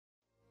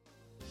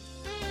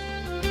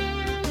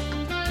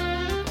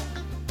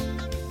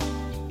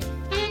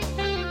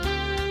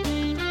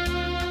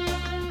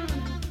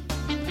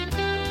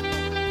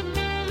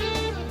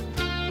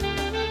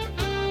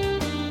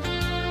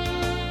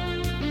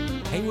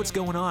what's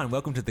going on?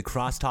 Welcome to the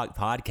Crosstalk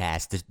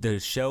Podcast,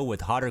 the show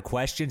with hotter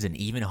questions and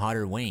even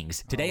hotter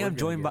wings. Today I'm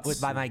joined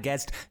by my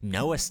guest,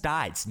 Noah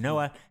Stites.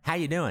 Noah, how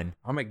you doing?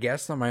 I'm a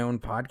guest on my own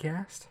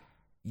podcast?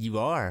 You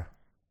are.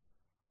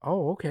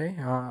 Oh, okay.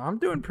 I'm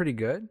doing pretty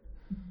good.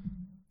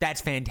 That's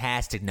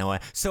fantastic, Noah.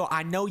 So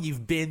I know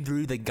you've been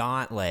through the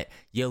gauntlet.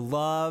 You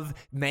love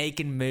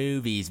making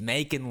movies,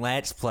 making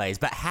Let's Plays,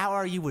 but how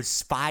are you with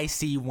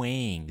spicy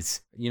wings?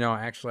 You know,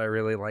 actually, I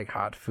really like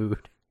hot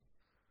food.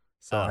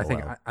 So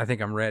I think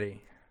I'm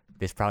ready.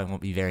 This probably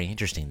won't be very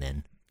interesting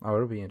then. Oh,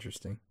 it'll be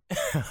interesting.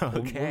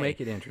 Okay. We'll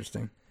make it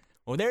interesting.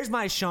 Well, there's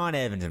my Sean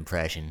Evans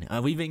impression.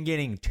 We've been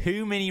getting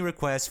too many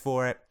requests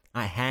for it.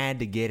 I had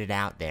to get it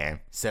out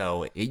there.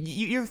 So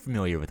you're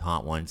familiar with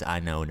Hot Ones,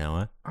 I know,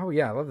 Noah. Oh,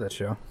 yeah, I love that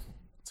show.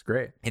 It's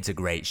great. It's a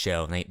great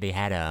show. They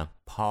had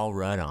Paul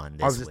Rudd on this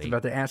week. I was just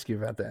about to ask you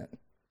about that.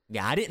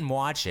 Yeah, I didn't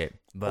watch it,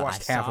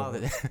 but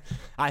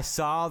I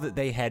saw that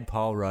they had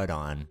Paul Rudd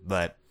on.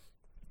 But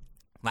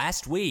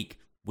last week,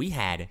 we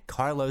had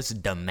Carlos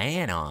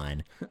DeMann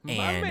on.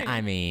 And, I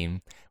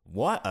mean,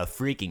 what a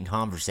freaking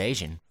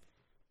conversation.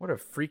 What a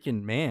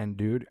freaking man,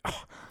 dude.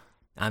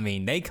 I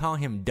mean, they call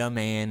him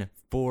DeMann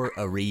for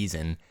a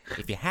reason.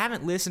 If you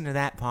haven't listened to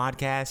that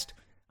podcast,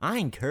 I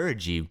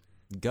encourage you,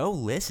 go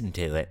listen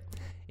to it.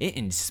 It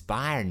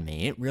inspired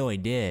me. It really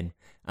did.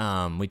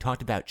 We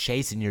talked about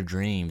chasing your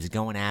dreams,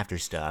 going after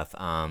stuff.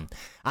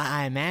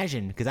 I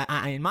imagine, because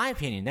I, in my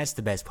opinion, that's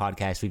the best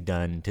podcast we've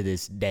done to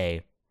this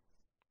day.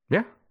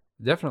 Yeah,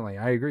 definitely.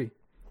 I agree.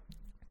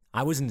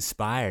 I was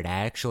inspired.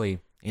 I actually,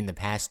 in the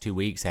past 2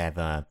 weeks,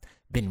 have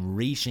been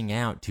reaching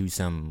out to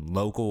some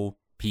local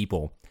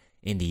people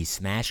in the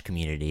Smash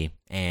community,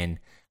 and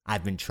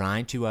I've been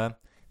trying to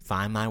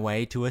find my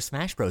way to a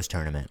Smash Bros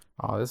tournament.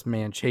 Oh, this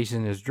man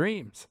chasing his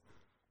dreams.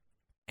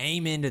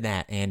 Amen to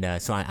that.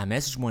 And so I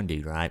messaged one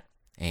dude, right?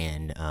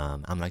 And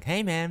I'm like,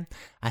 hey, man,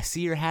 I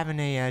see you're having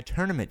a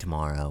tournament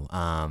tomorrow.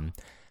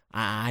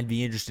 I'd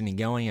be interested in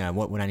going.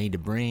 What would I need to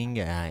bring?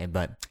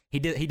 But he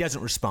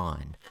doesn't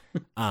respond.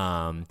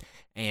 And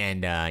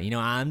you know,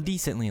 I'm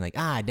decently like,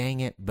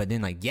 dang it. But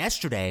then like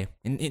yesterday,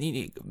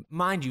 and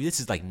mind you, this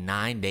is like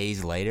 9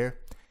 days later,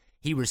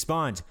 he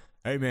responds,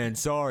 hey, man,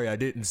 sorry, I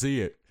didn't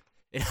see it.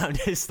 And I'm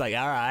just like,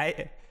 all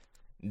right,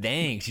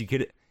 thanks. You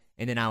could.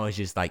 And then I was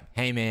just like,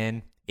 hey,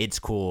 man, it's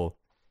cool.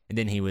 And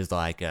then he was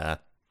like,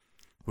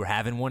 we're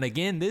having one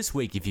again this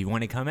week if you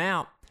want to come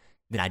out.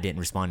 Then I didn't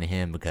respond to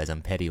him because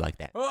I'm petty like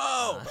that.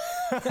 Whoa!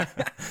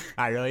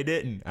 I really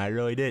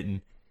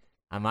didn't.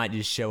 I might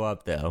just show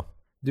up, though.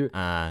 Dude,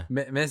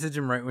 message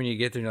him right when you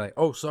get there and you're like,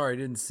 oh, sorry, I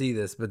didn't see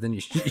this. But then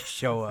you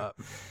show up.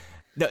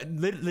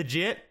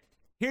 Legit,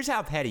 here's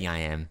how petty I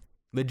am.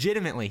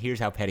 Legitimately, here's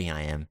how petty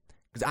I am.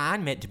 Because I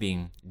admit to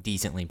being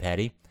decently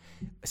petty.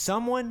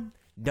 Someone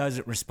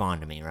doesn't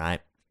respond to me, right?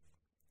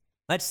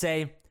 Let's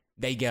say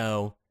they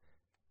go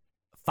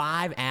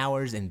 5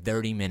 hours and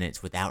 30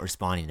 minutes without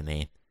responding to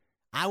me.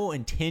 I will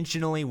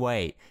intentionally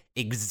wait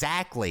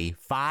exactly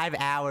 5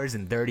 hours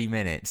and 30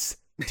 minutes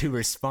to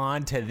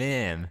respond to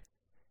them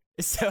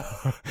so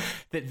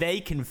that they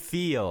can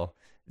feel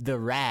the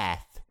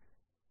wrath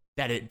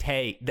that it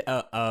takes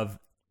of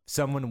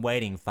someone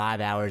waiting 5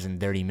 hours and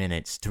 30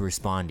 minutes to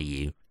respond to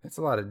you. That's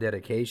a lot of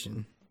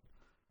dedication.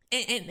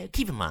 And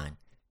keep in mind,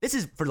 this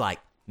is for like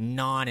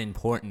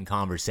non-important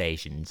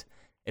conversations.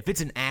 If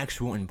it's an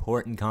actual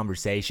important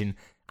conversation,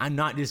 I'm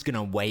not just going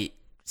to wait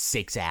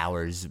 6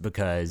 hours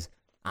because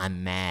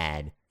I'm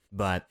mad.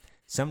 But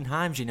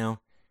sometimes, you know,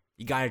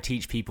 you got to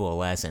teach people a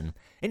lesson.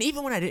 And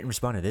even when I didn't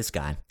respond to this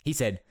guy, he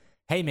said,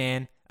 hey,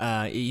 man,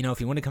 you know,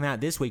 if you want to come out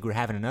this week, we're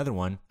having another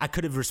one. I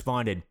could have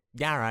responded,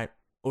 yeah, all right.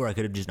 Or I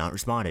could have just not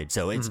responded.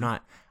 So it's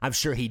not, I'm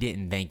sure he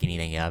didn't think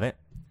anything of it.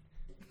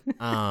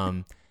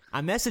 I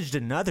messaged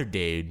another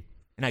dude,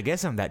 and I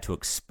guess I'm about to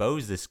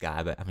expose this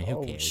guy, but I mean,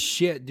 who cares? Oh,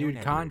 shit,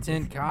 dude,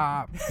 content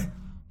cop.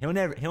 He'll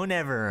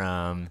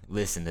never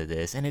listen to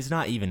this, and it's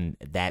not even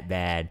that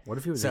bad. What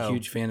if he was a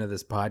huge fan of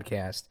this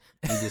podcast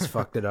and you just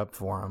fucked it up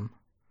for him?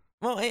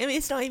 Well, I mean,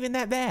 it's not even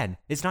that bad.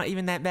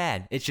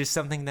 It's just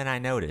something that I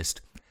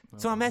noticed.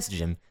 So I messaged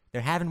him.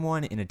 They're having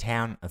one in a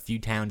town a few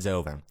towns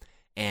over.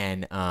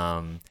 And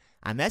I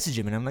messaged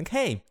him, and I'm like,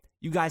 hey,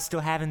 you guys still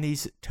having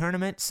these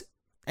tournaments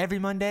every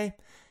Monday?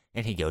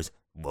 And he goes,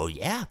 well,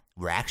 yeah,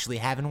 we're actually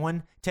having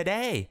one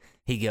today.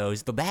 He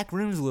goes, the back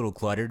room's a little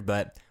cluttered,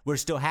 but we're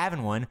still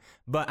having one.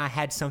 But I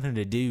had something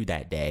to do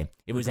that day.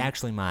 It was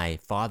actually my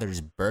father's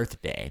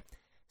birthday.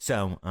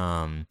 So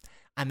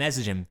I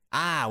messaged him,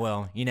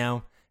 well, you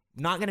know,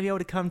 not going to be able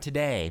to come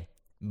today,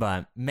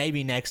 but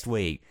maybe next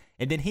week.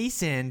 And then he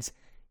sends,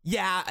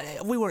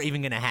 yeah, we weren't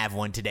even going to have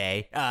one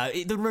today.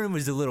 The room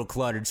was a little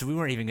cluttered, so we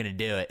weren't even going to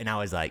do it. And I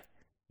was like,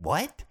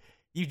 what?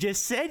 You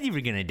just said you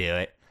were going to do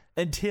it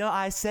until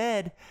I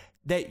said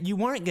that you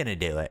weren't going to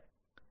do it.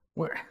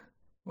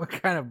 What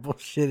kind of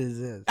bullshit is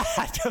this?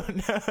 I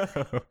don't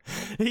know.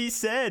 He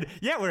said,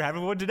 yeah, we're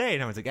having one today.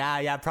 And I was like,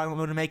 yeah, I probably won't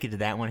be able to make it to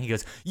that one. He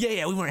goes,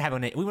 yeah, we weren't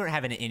having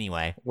it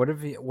anyway. What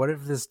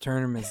if this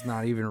tournament's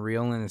not even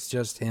real and it's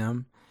just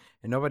him?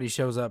 and nobody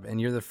shows up, and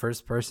you're the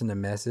first person to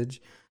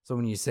message. So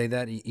when you say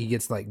that, he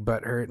gets like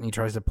butthurt and he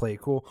tries to play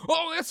it cool.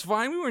 Oh, that's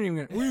fine. We weren't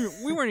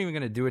even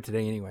gonna do it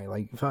today anyway.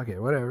 Like, fuck it,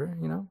 whatever,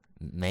 you know.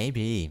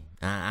 Maybe.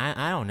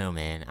 I don't know,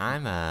 man.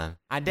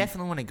 I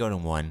definitely want to go to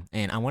one,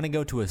 and I want to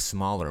go to a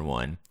smaller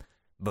one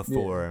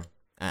before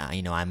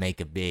I make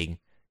a big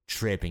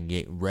trip and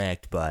get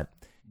wrecked. But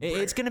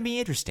it's gonna be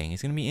interesting.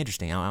 It's gonna be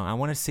interesting. I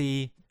want to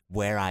see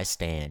where I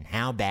stand.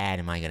 How bad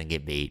am I gonna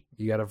get beat?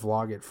 You gotta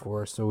vlog it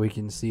for us so we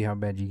can see how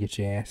bad you get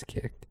your ass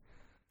kicked.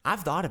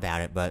 I've thought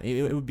about it, but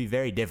it would be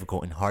very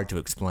difficult and hard to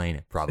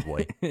explain,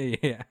 probably.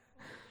 Yeah.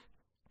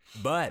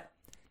 But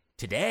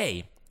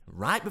today,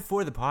 right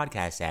before the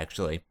podcast,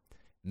 actually,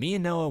 me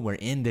and Noah were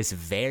in this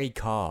very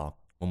call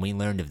when we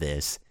learned of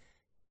this.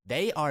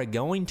 They are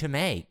going to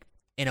make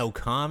an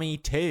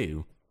Okami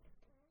 2.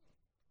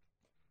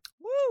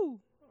 Woo!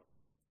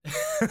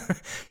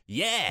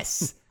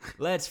 Yes!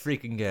 Let's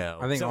freaking go.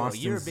 I think so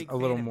Austin's you're a big a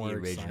little fan more of the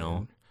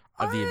original,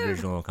 excited. of the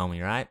original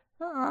Okami, right?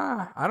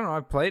 I don't know.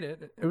 I played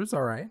it. It was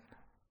all right.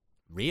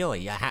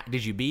 Really?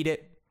 Did you beat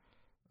it?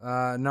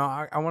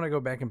 No, I want to go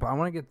back and play. I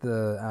want to get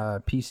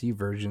the PC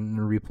version and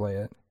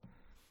replay it.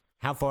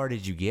 How far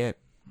did you get?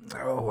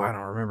 Oh, I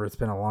don't remember. It's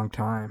been a long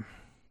time.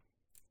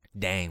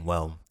 Dang,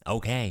 well,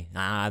 okay.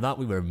 I thought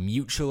we were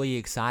mutually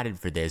excited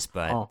for this,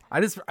 but... Oh,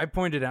 I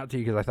pointed out to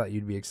you because I thought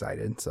you'd be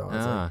excited. So I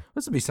was like,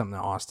 this would be something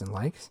that Austin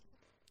likes.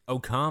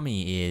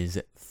 Okami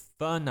is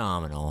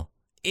phenomenal.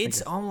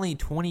 It's only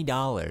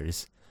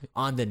 $20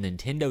 on the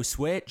Nintendo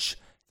Switch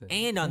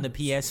and on the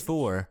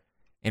PS4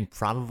 and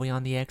probably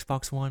on the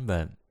Xbox One,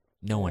 but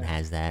no one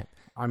has that.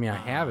 I mean, I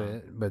have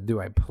it, but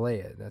do I play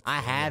it? I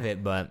have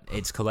it, but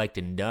it's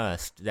collecting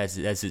dust. That's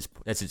its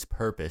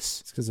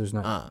purpose. It's because there's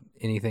not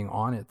anything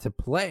on it to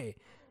play.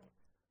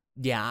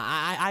 Yeah,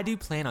 I do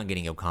plan on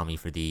getting Okami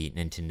for the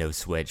Nintendo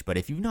Switch, but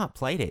if you've not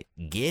played it,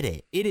 get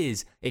it. It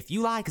is, if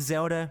you like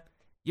Zelda,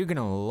 you're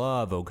gonna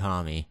love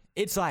Okami.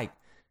 It's like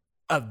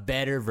a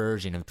better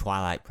version of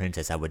Twilight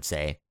Princess, I would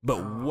say,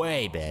 but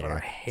way better. I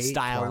hate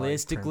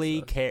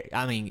Stylistically,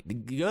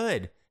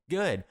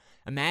 good.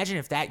 Imagine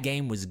if that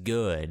game was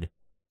good,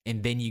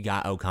 and then you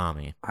got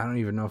Okami. I don't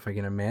even know if I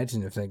can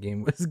imagine if that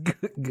game was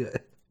good.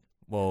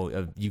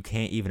 Well, you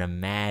can't even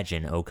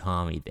imagine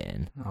Okami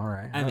then. All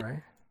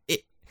right.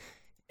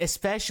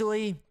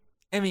 Especially,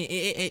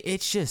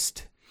 it's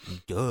just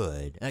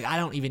good. Like, I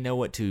don't even know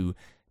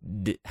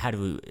how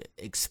to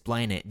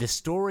explain it. The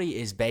story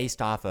is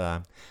based off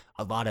a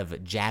lot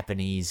of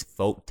Japanese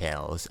folk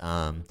tales.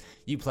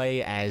 You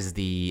play as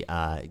the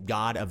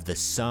god of the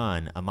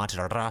sun,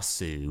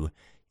 Amaterasu.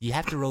 You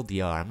have to roll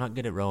the R. I'm not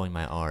good at rolling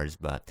my R's,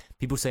 but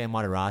people say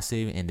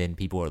Amaterasu, and then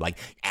people are like,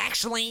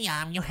 actually,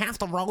 you have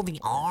to roll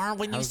the R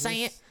when you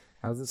say it.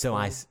 How's it So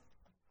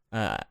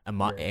spelled?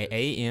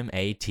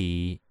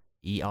 Amatereras.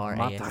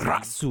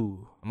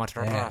 Amaterasu.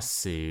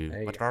 Amaterasu.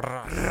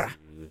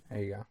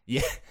 There you go.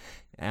 Yeah.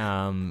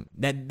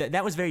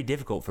 That was very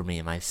difficult for me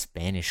in my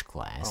Spanish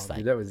class. Oh,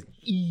 dude, that was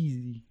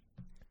easy.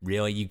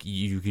 Really,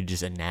 you could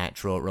just a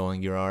natural at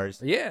rolling your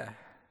R's. Yeah.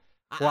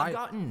 I've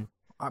gotten.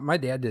 My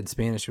dad did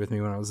Spanish with me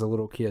when I was a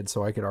little kid,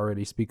 so I could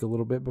already speak a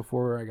little bit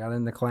before I got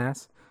into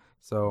class.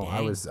 So Dang.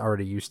 I was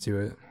already used to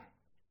it.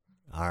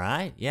 All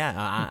right,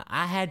 yeah.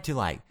 I had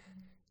to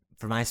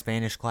for my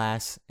Spanish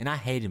class, and I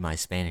hated my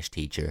Spanish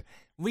teacher.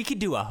 We could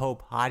do a whole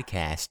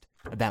podcast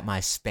about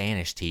my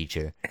Spanish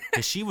teacher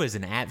because she was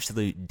an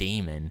absolute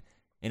demon,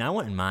 and I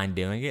wouldn't mind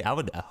doing it. I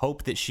would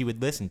hope that she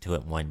would listen to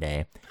it one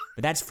day,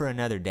 but that's for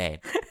another day.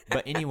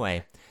 But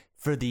anyway,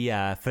 for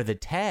the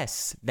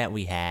tests that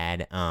we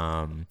had,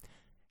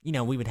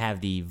 we would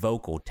have the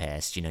vocal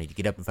test. You'd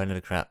get up in front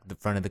of the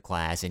front of the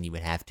class, and you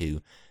would have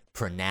to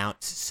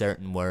pronounce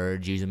certain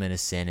words, use them in a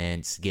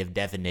sentence, give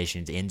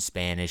definitions in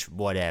Spanish,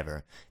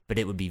 whatever. But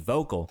it would be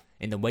vocal,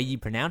 and the way you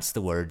pronounce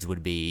the words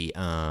would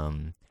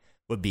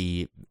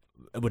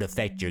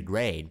affect your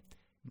grade.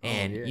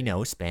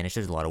 And Spanish,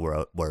 there's a lot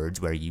of words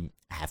where you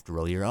have to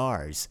roll your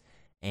R's.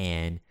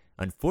 And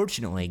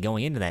unfortunately,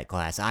 going into that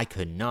class, I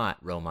could not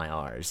roll my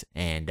R's,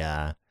 and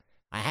I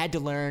had to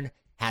learn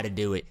how to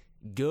do it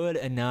good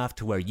enough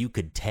to where you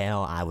could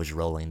tell I was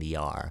rolling the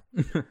R.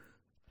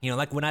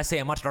 Like when I say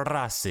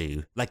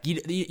Amaterasu, like you,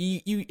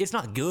 it's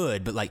not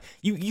good, but like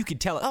you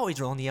could tell, oh,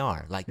 he's rolling the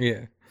R. Like,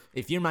 yeah.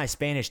 If you're my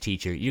Spanish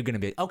teacher, you're gonna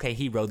be okay.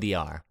 He rolled the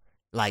R.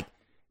 Like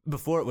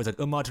before, it was like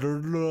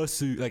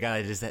Amaterasu. Like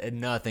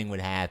nothing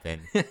would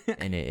happen,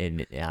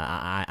 and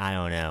I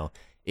don't know.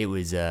 It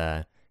was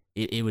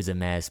it was a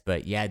mess.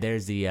 But yeah,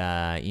 there's the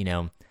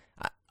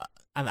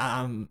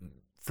I'm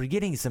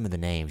forgetting some of the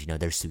names.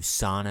 There's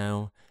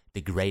Susanoo,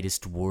 the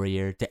greatest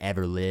warrior to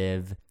ever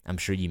live. I'm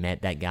sure you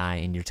met that guy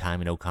in your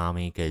time in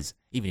Okami, because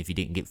even if you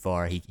didn't get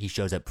far, he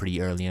shows up pretty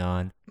early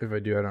on. If I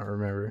do, I don't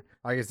remember.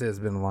 Like I said, it's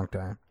been a long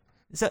time.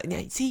 So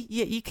see,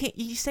 you can't.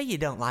 You say you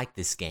don't like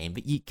this game,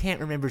 but you can't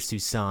remember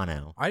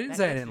Susanoo. I didn't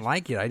say I didn't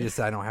like it. I just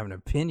said I don't have an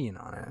opinion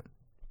on it.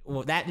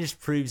 Well, that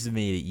just proves to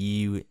me that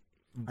you.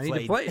 I need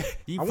to play it.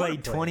 You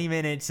played 20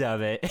 minutes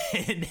of it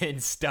and then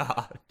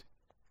stopped.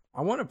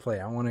 I want to play.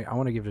 I want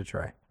to give it a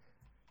try.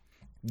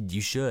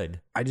 You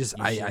should. I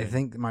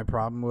think my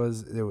problem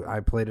was I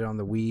played it on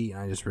the Wii, and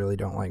I just really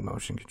don't like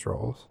motion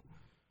controls.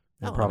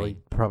 It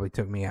probably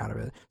took me out of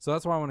it. So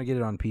that's why I want to get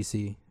it on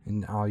PC,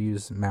 and I'll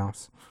use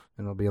mouse,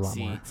 and it'll be a lot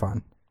more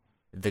fun.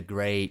 The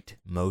great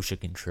motion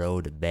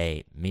control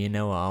debate. Me and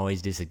Noah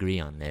always disagree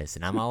on this,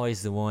 and I'm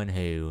always the one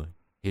who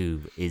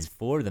is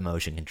for the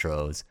motion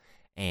controls.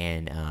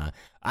 And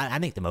I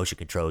think the motion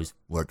controls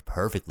worked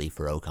perfectly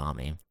for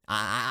Okami.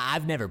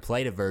 I've never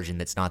played a version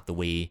that's not the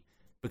Wii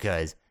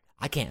because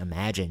I can't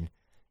imagine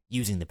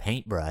using the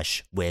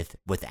paintbrush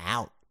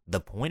without the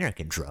pointer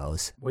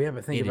controls. Well, yeah,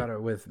 but think about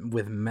it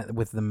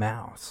with the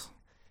mouse.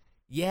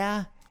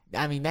 Yeah,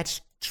 I mean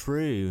that's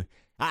true.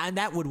 And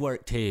that would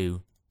work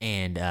too.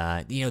 And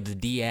the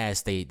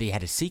DS they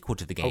had a sequel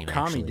to the game.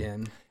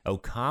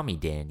 Okami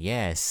Den,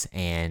 yes.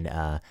 And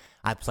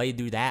I played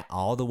through that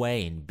all the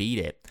way and beat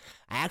it.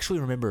 I actually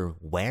remember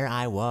where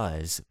I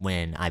was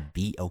when I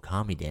beat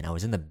Okami Den. I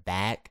was in the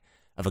back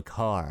of a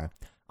car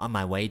on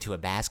my way to a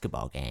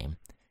basketball game.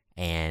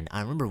 And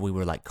I remember we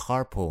were like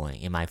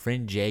carpooling, and my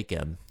friend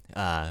Jacob,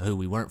 who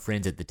we weren't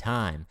friends at the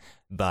time,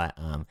 but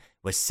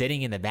was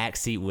sitting in the back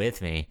seat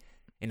with me.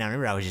 And I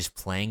remember I was just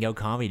playing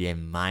Okami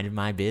Den, minding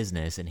my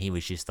business, and he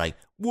was just like,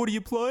 "What are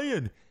you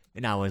playing?"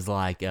 And I was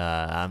like,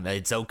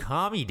 "It's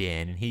Okami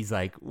Den." And he's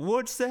like,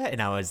 "What's that?"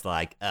 And I was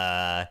like,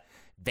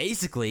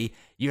 basically,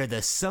 you're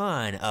the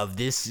son of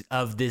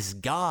this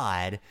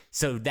god,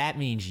 so that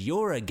means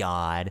you're a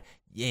god,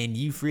 and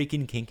you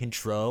freaking can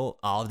control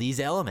all these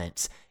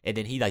elements." And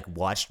then he like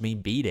watched me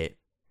beat it,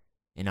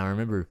 and I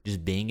remember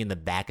just being in the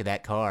back of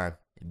that car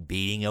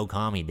beating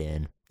Okami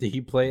Den. Did he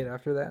play it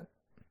after that?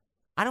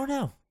 I don't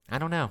know. I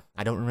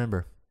don't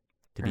remember,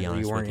 to be honest with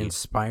you. You weren't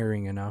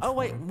inspiring enough. Oh,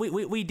 wait.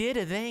 We did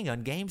a thing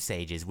on Game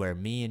Stages where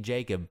me and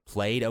Jacob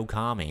played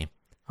Okami.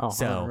 Oh,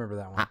 so, I don't remember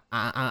that one.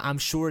 I'm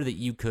sure that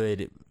you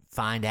could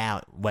find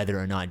out whether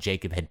or not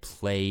Jacob had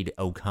played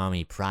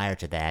Okami prior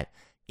to that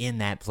in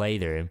that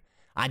playthrough.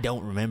 I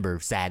don't remember,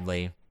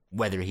 sadly,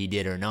 whether he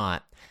did or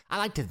not. I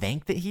like to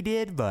think that he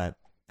did, but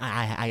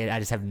I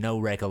just have no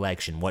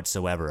recollection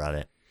whatsoever of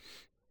it.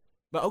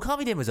 But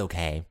Okami Den was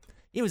okay.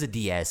 It was a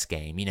DS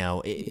game,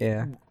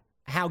 yeah.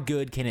 How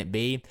good can it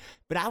be?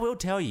 But I will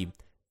tell you,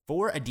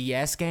 for a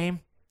DS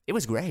game, it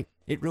was great.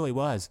 It really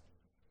was.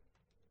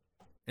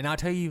 And I'll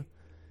tell you,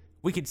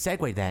 we could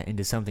segue that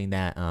into something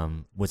that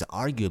was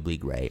arguably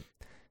great,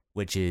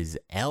 which is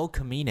El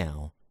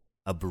Camino,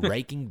 a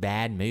Breaking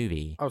Bad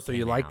movie. Oh, so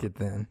you liked it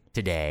then?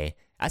 Today.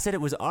 I said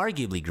it was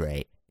arguably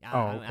great.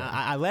 Okay.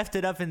 I left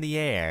it up in the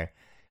air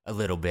a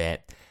little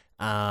bit.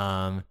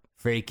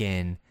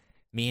 Freaking...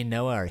 Me and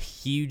Noah are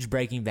huge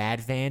Breaking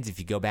Bad fans. If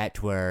you go back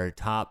to our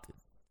top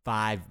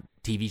 5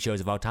 TV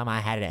shows of all time,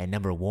 I had it at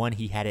number 1.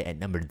 He had it at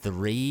number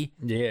 3.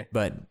 Yeah.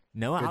 But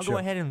Noah, I'll go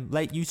ahead and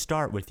let you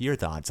start with your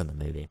thoughts on the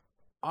movie.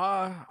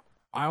 I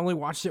only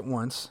watched it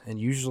once, and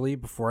usually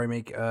before I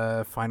make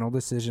a final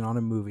decision on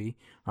a movie,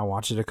 I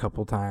watch it a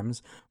couple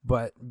times.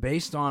 But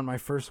based on my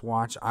first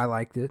watch, I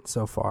liked it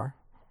so far.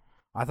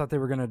 I thought they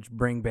were going to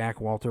bring back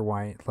Walter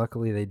White.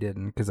 Luckily, they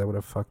didn't, because I would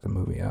have fucked the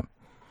movie up.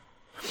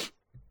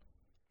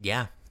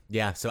 Yeah.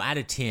 So out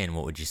of 10,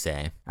 what would you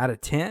say? Out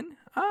of 10?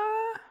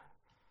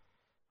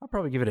 I'll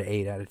probably give it an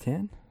 8 out of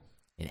 10.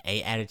 An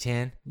 8 out of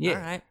 10? Yeah. All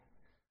right.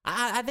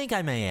 I think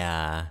I'm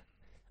a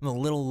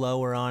little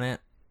lower on it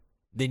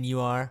than you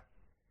are.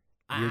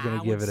 You're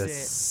going to give it a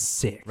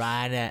 6.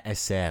 Right at a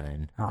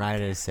 7. Okay. Right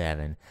at a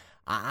 7.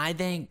 I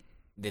think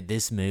that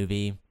this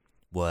movie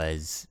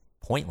was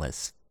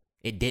pointless.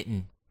 It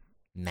didn't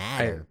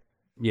matter.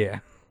 Yeah.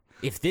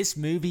 If this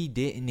movie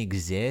didn't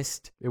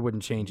exist, it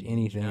wouldn't change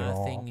anything at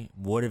all. Nothing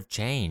would have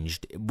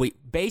changed.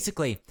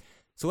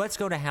 So let's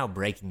go to how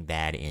Breaking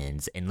Bad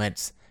ends, and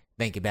let's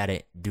think about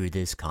it through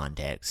this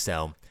context.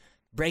 So,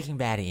 Breaking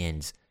Bad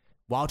ends.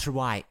 Walter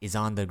White is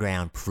on the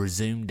ground,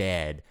 presumed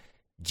dead.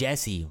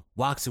 Jesse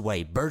walks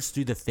away, bursts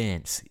through the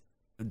fence.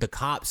 The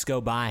cops go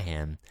by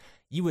him.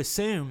 You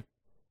assume,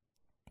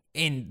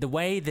 in the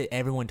way that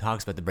everyone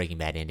talks about the Breaking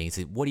Bad ending, is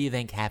what do you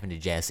think happened to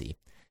Jesse?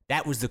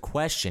 That was the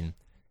question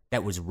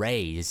that was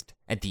raised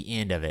at the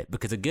end of it,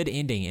 because a good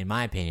ending, in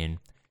my opinion,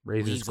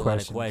 raises a lot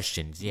of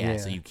questions. Yeah,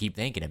 so you keep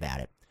thinking about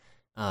it.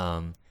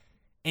 And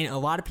a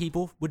lot of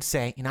people would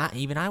say, and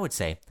I would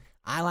say,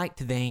 I like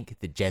to think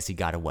that Jesse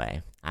got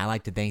away. I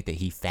like to think that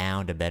he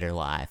found a better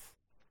life.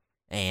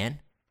 And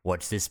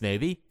what's this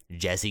movie?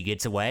 Jesse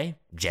gets away.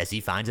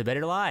 Jesse finds a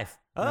better life.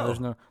 Oh,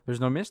 no, there's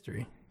no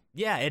mystery.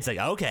 Yeah, it's like,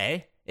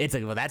 okay. It's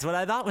like, well, that's what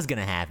I thought was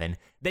gonna happen.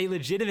 They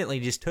legitimately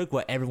just took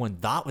what everyone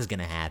thought was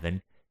gonna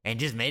happen and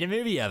just made a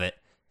movie of it.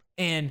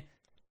 And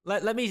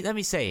let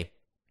me say,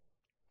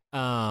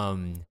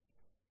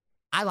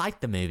 I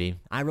liked the movie.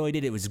 I really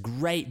did. It was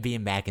great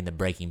being back in the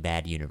Breaking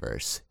Bad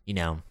universe.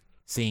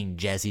 Seeing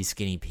Jesse,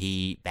 Skinny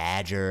Pete,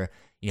 Badger,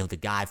 the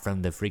guy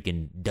from the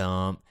freaking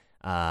dump.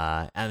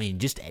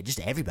 Just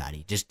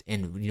everybody.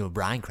 And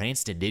Bryan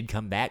Cranston did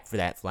come back for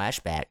that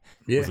flashback,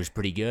 which was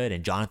pretty good.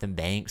 And Jonathan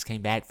Banks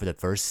came back for the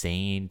first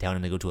scene, telling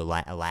him to go to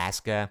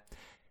Alaska.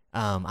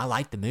 I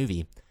liked the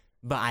movie.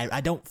 But I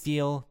don't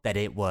feel that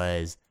it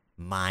was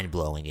mind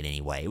blowing in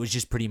any way. It was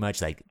just pretty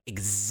much like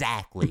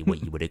exactly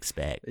what you would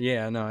expect.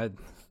 Yeah, no,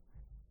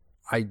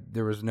 I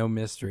there was no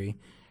mystery.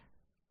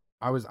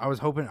 I was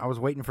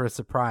waiting for a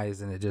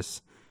surprise, and it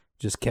just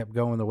kept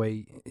going the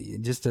way,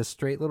 just a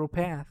straight little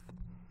path.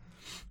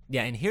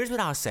 Yeah, and here's what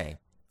I'll say.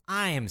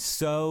 I am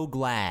so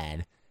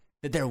glad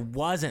that there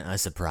wasn't a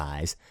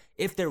surprise.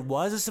 If there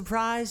was a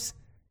surprise,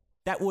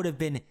 that would have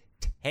been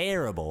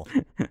terrible.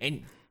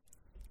 And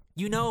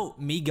you know,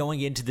 me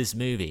going into this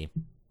movie,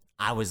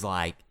 I was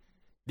like,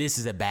 this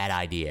is a bad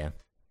idea.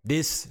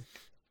 This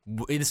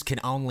can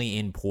only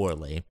end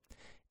poorly.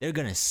 They're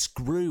going to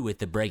screw with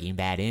the Breaking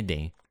Bad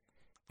ending,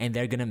 and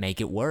they're going to make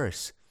it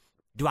worse.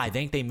 Do I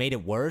think they made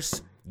it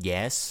worse?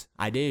 Yes,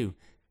 I do.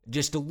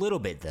 Just a little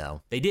bit,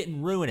 though. They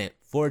didn't ruin it,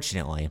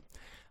 fortunately.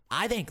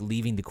 I think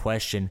leaving the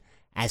question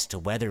as to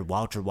whether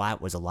Walter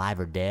White was alive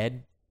or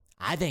dead,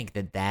 I think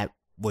that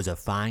was a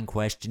fine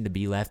question to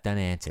be left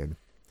unanswered.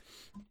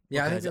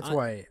 Yeah, I think that's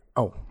why.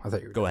 Oh, I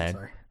thought you were Go ahead.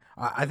 Sorry.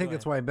 I think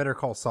that's why Better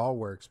Call Saul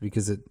works,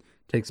 because it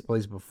takes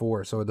place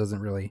before, so it doesn't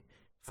really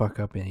fuck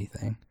up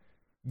anything.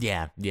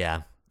 Yeah.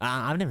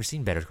 I've never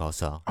seen Better Call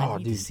Saul. I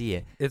need to see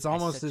it. It's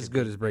almost as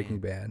good as Breaking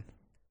Bad.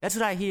 That's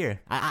what I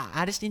hear.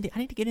 I just need to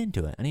get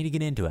into it.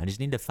 I just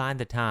need to find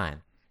the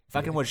time. If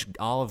I can watch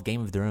all of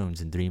Game of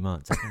Thrones in 3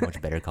 months, I can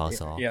watch Better Call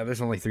Saul. Yeah,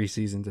 there's only 3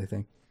 seasons, I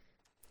think.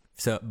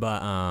 So,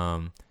 but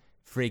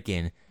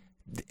freaking,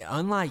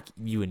 unlike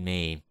you and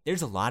me,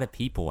 there's a lot of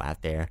people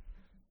out there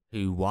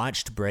who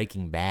watched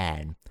Breaking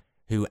Bad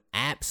who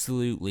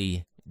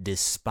absolutely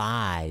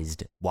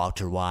despised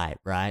Walter White,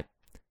 right?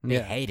 They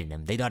hated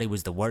him. They thought he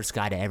was the worst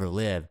guy to ever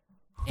live.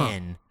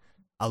 And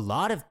a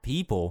lot of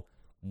people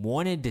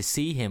wanted to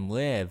see him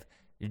live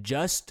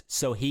just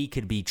so he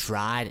could be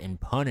tried and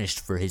punished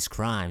for his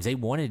crimes. They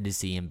wanted to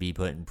see him be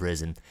put in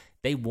prison.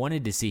 They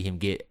wanted to see him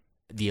get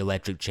the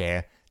electric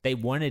chair. They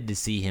wanted to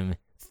see him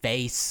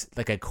face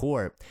like a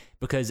corpse,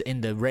 because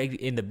in the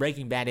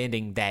Breaking Bad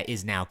ending that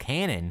is now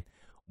canon,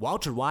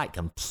 Walter White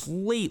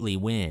completely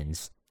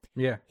wins.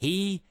 Yeah.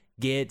 He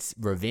gets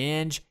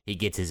revenge. He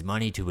gets his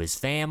money to his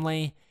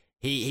family.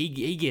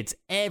 He gets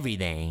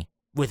everything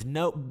with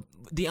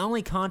the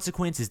only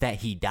consequence is that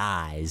he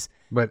dies.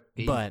 But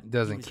he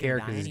doesn't care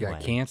because he's anyway.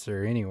 got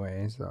cancer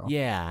anyway. So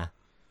Yeah.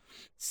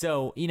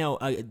 So,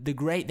 the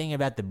great thing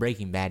about the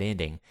Breaking Bad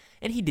ending,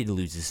 and he did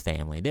lose his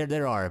family.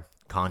 There are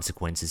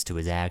consequences to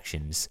his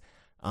actions.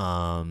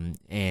 But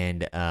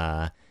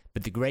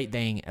the great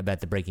thing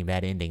about the Breaking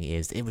Bad ending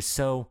is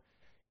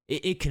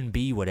it can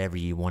be whatever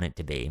you want it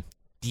to be.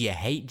 Do you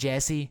hate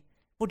Jesse?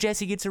 Well,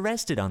 Jesse gets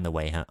arrested on the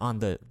way.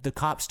 The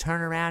cops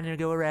turn around and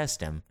go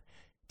arrest him.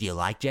 Do you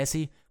like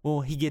Jesse?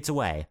 Well, he gets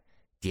away.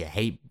 Do you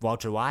hate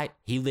Walter White?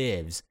 He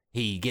lives.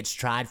 He gets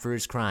tried for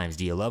his crimes.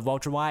 Do you love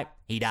Walter White?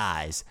 He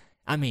dies.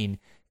 I mean,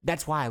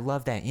 that's why I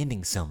love that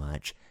ending so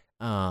much.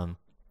 But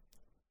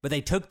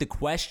they took the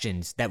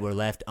questions that were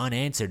left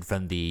unanswered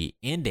from the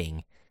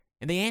ending,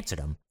 and they answered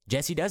them.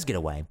 Jesse does get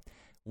away.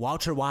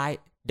 Walter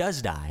White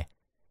does die.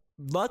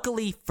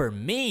 Luckily for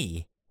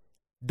me,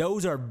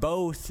 those are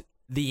both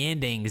the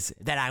endings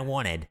that I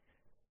wanted.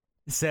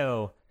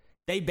 So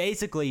they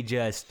basically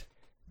just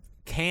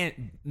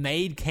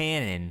made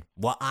canon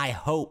what I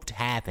hoped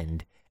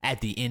happened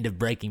at the end of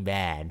Breaking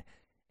Bad.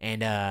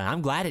 And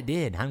I'm glad it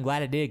did.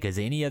 Because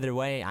any other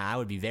way, I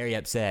would be very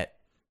upset.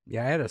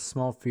 Yeah, I had a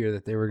small fear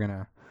that they were going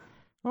to,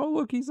 oh,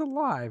 look, he's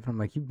alive. I'm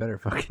like, you better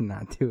fucking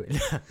not do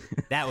it.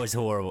 That was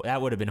horrible.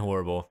 That would have been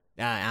horrible.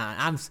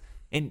 And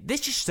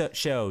this just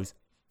shows,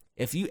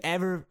 if you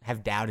ever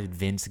have doubted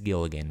Vince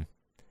Gilligan,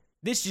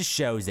 this just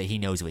shows that he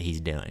knows what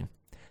he's doing.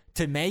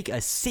 To make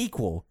a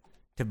sequel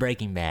to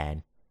Breaking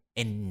Bad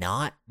and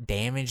not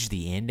damage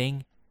the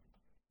ending,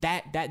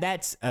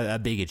 that's a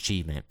big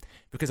achievement.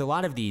 Because a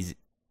lot of these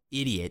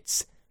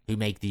idiots who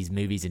make these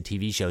movies and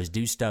TV shows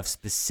do stuff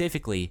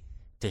specifically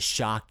to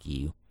shock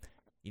you.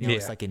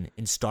 It's like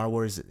in Star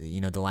Wars,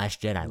 The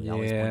Last Jedi. We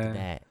always point to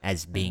that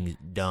as being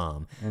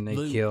dumb. And they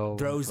Luke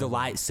throws the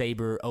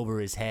lightsaber over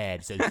his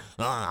head, says,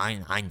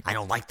 I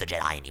don't like the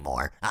Jedi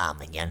anymore.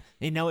 Again.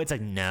 It's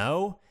like,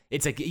 no.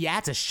 It's like, yeah,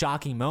 it's a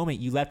shocking moment.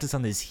 You left us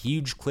on this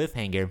huge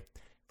cliffhanger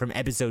from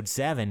episode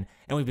 7,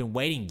 and we've been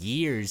waiting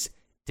years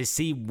to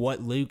see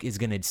what Luke is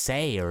going to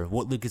say or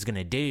what Luke is going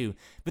to do.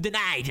 But then,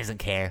 he doesn't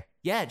care.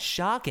 Yeah, it's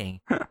shocking,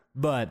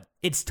 but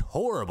it's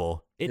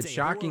horrible. It's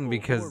shocking horrible,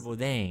 because horrible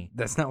thing.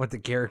 That's not what the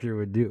character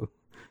would do.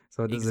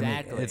 So it doesn't.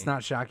 Exactly. It's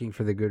not shocking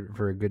for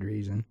a good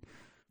reason.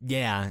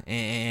 Yeah,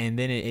 and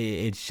then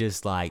it's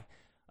just like,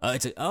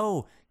 it's like,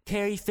 oh,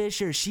 Carrie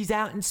Fisher, she's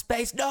out in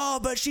space. No,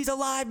 but she's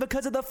alive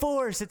because of the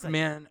Force. It's like,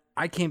 man,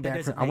 I came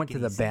back. I went to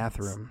the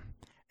bathroom,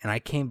 and I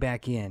came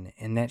back in,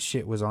 and that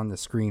shit was on the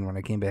screen when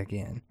I came back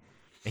in.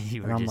 And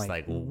you were and I'm just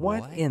like,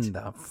 what in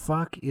the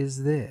fuck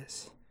is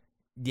this?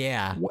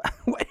 Yeah.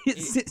 What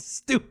is this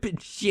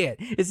stupid shit?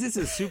 Is this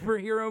a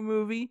superhero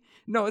movie?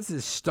 No, this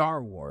is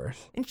Star Wars.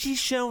 And she's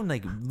shown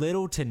like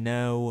little to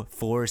no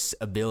Force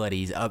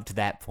abilities up to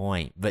that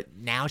point, but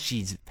now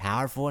she's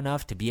powerful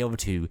enough to be able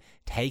to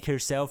take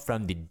herself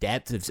from the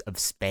depths of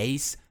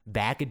space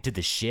back into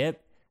the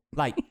ship.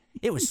 Like,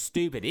 It was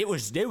stupid. It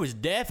was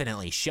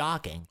definitely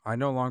shocking. I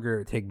no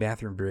longer take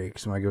bathroom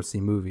breaks when I go see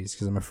movies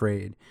because I'm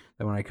afraid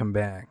that when I come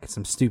back,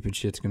 some stupid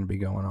shit's going to be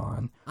going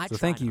on. So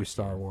thank you,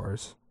 Star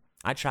Wars.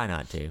 I try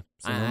not to.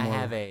 So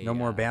no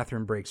more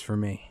bathroom breaks for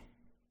me.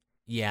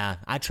 Yeah,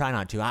 I try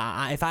not to.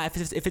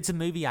 If it's a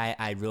movie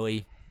I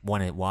really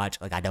want to watch,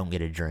 like I don't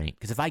get a drink,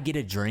 because if I get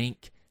a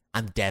drink,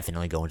 I'm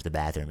definitely going to the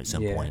bathroom at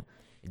some point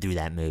through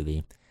that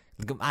movie.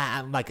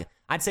 I'm like,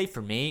 I'd say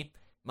for me,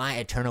 my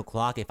eternal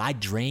clock, if I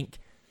drink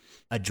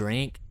a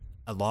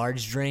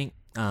large drink,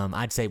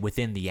 I'd say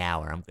within the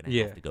hour I'm gonna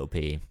have to go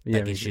pee.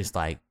 Like it's just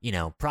like,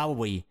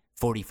 probably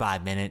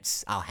 45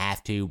 minutes. I'll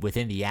have to.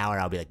 Within the hour,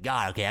 I'll be like,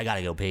 God, okay, I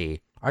gotta go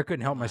pee. I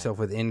couldn't help myself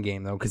with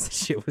Endgame though, because the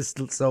shit was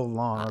so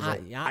long. I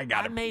was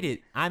I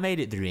made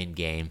it through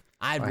Endgame.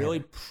 I really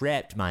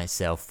prepped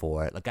myself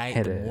for it. Like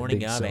the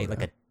morning of, I ate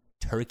like a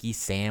turkey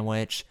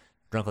sandwich,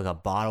 drank like a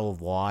bottle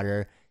of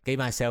water, gave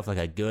myself like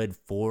a good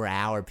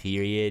 4-hour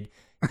period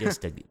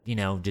just to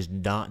just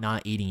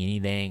not eating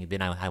anything.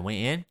 Then I went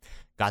in,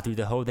 got through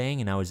the whole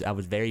thing, and I was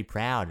very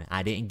proud.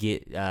 I didn't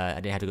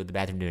have to go to the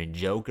bathroom during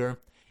Joker.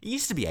 It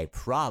used to be a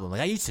problem.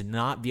 Like I used to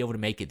not be able to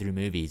make it through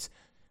movies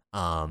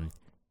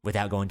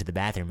without going to the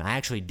bathroom. I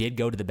actually did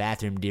go to the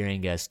bathroom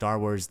during Star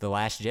Wars: The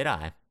Last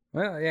Jedi.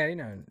 Well, yeah,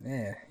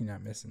 you're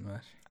not missing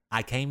much.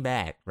 I came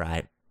back,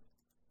 right,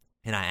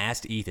 and I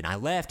asked Ethan. I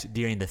left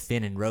during the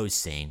Finn and Rose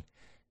scene,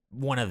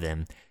 one of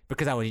them,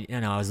 because I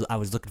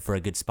was looking for a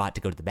good spot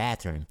to go to the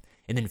bathroom,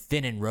 and then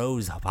Finn and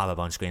Rose pop up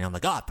on screen. I'm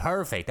like, oh,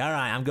 perfect. All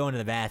right, I'm going to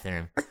the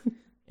bathroom,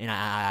 and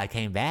I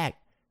came back.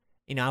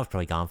 I was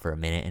probably gone for a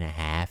minute and a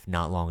half,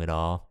 not long at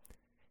all,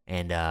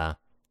 and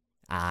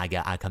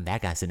I come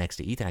back. I sit next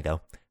to Ethan. I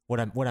go, what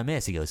I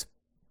miss? He goes,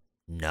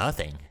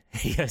 nothing.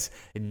 He goes,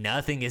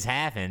 nothing has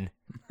happened.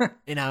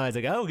 And I was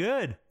like, oh,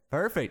 good,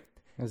 perfect.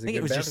 I think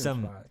it was just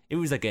it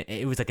was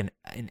like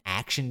an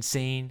action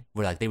scene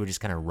where like they were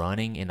just kind of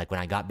running, and like when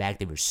I got back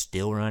they were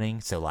still running.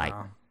 So like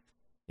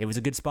it was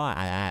a good spot.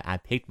 I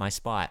picked my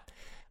spot.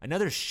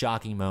 Another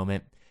shocking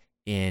moment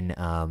in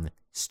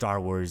Star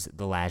Wars: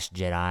 The Last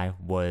Jedi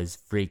was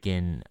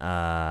freaking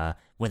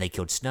when they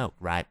killed Snoke,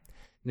 right?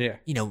 Yeah.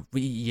 You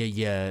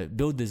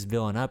build this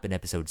villain up in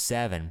Episode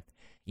 7.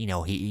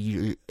 All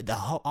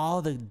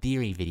the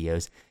theory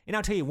videos, and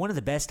I'll tell you, one of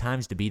the best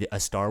times to be a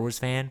Star Wars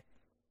fan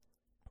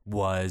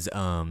was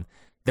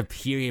the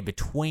period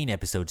between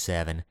Episode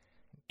 7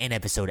 and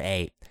Episode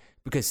 8,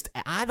 because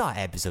I thought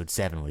Episode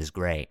 7 was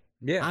great.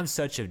 Yeah, I'm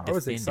such a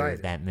defender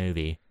of that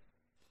movie.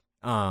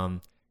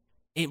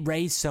 It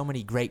raised so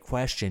many great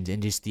questions,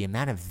 and just the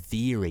amount of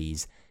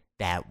theories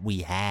that we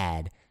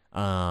had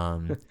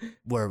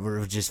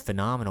were just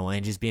phenomenal,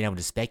 and just being able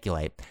to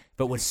speculate.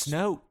 But with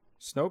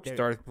Snoke's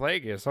Darth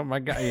Plagueis. Oh my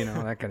God,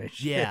 that kind of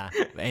shit. Yeah,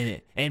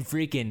 and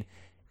freaking.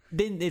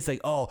 Then it's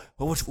like, oh,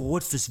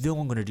 what's this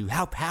villain gonna do?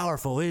 How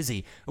powerful is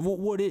he?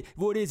 What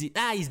is he?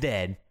 He's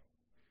dead.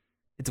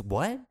 It's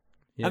what?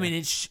 Yeah. I mean,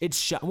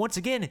 it's once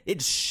again,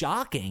 it's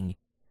shocking,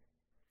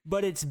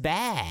 but it's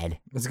bad.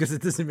 It's because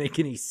it doesn't make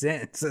any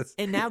sense.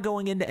 And now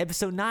going into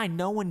Episode 9,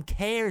 no one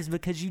cares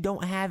because you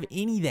don't have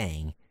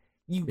anything.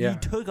 You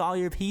took all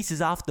your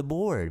pieces off the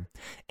board.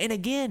 And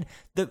again,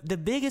 the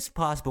biggest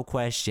possible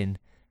question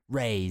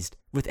raised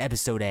with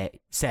Episode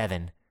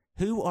 7: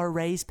 who are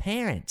Rey's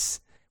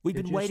parents? We've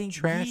been waiting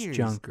trash years.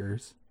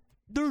 Junkers.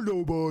 They're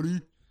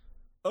nobody.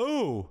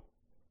 Oh,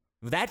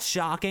 that's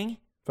shocking.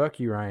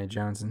 Fuck you, Rian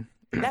Johnson.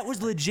 That was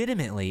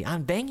legitimately,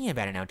 I'm banging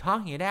about it now,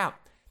 talking it out.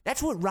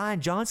 That's what Rian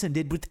Johnson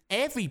did with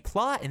every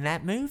plot in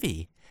that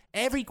movie.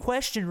 Every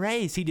question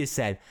raised, he just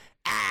said,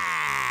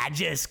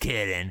 just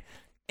kidding.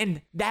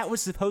 And that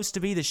was supposed to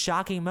be the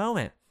shocking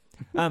moment.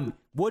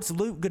 What's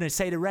Luke gonna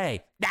say to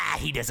Rey?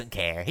 He doesn't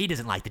care. He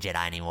doesn't like the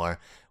Jedi anymore.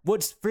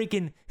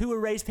 Who are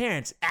Rey's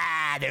parents?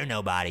 They're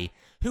nobody.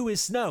 Who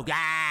is Snoke?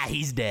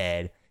 He's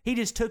dead. He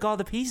just took all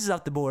the pieces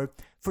off the board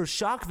for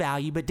shock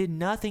value, but did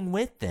nothing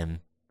with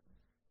them.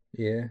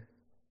 Yeah.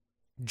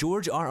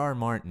 George R.R.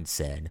 Martin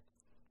said,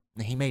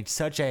 he made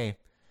such a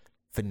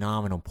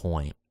phenomenal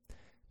point,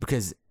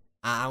 because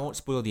I won't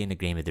spoil the end of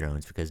Game of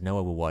Thrones because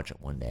Noah will watch it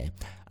one day.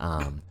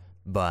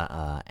 But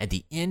at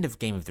the end of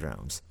Game of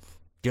Thrones,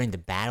 during the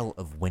Battle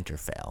of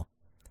Winterfell,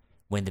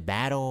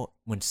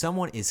 when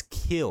someone is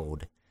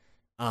killed,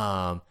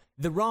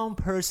 the wrong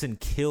person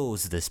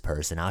kills this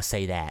person. I'll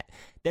say that.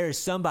 There is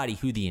somebody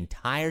who the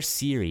entire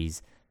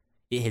series,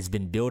 it has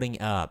been building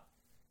up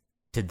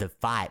to the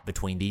fight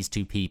between these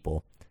two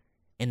people,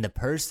 and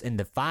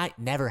the fight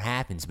never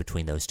happens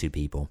between those two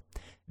people.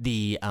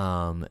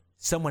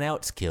 Someone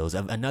else kills,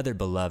 another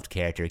beloved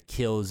character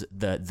kills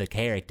the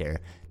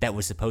character that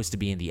was supposed to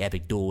be in the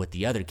epic duel with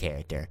the other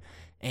character,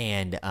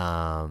 and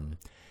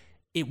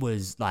it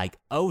was like,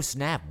 oh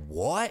snap,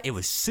 what? It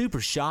was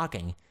super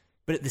shocking.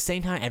 But at the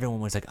same time, everyone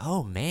was like,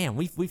 oh man,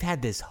 we've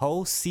had this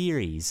whole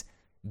series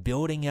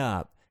building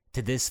up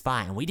to this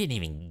fight, and we didn't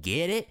even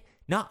get it.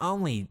 Not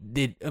only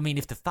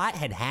if the fight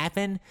had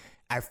happened,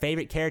 our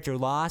favorite character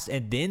lost,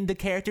 and then the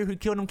character who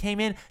killed him came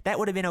in, that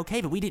would have been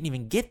okay, but we didn't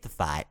even get the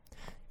fight.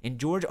 And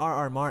George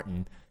R.R.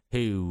 Martin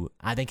who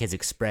I think has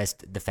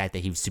expressed the fact that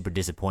he was super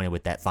disappointed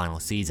with that final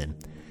season,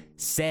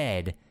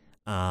 said,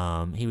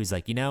 he was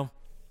like,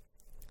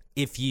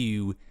 if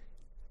you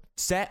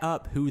set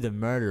up who the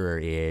murderer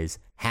is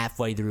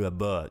halfway through a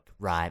book,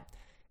 right,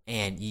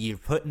 and you're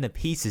putting the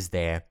pieces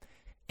there,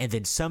 and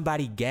then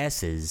somebody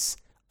guesses,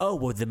 oh,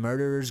 well, the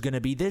murderer's going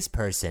to be this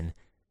person,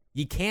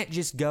 you can't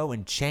just go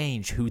and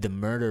change who the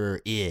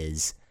murderer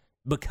is,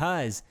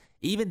 because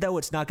even though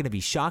it's not going to be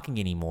shocking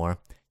anymore,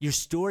 your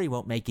story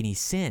won't make any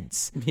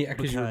sense. Yeah,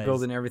 because you're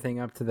building everything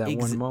up to that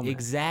one moment.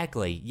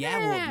 Exactly. Yeah,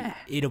 well,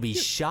 it'll be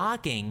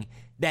shocking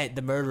that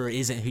the murderer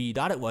isn't who you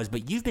thought it was,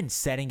 but you've been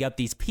setting up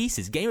these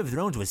pieces. Game of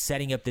Thrones was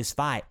setting up this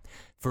fight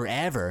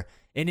forever,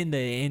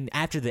 and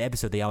after the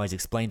episode, they always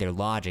explain their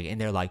logic, and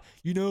they're like,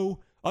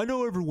 I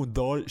know everyone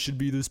thought it should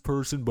be this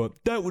person, but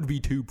that would be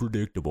too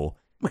predictable.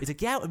 It's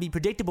like, yeah, it would be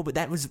predictable, but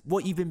that was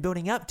what you've been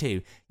building up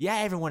to. Yeah,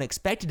 everyone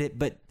expected it,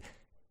 but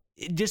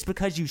just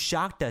because you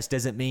shocked us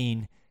doesn't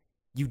mean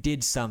you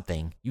did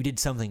something. You did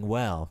something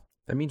well.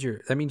 That means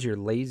you're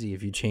lazy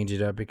if you change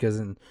it up,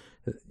 because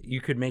you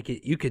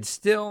could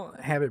still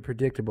have it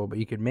predictable, but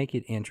you could make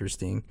it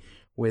interesting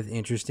with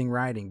interesting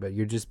writing, but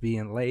you're just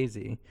being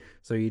lazy.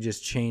 So you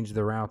just change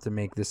the route to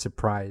make the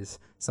surprise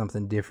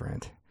something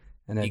different.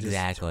 And that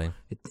exactly.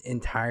 It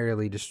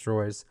entirely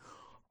destroys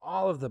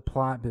all of the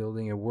plot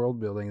building and world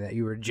building that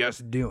you were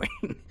just doing.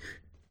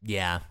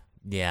 Yeah.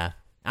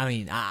 I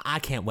mean, I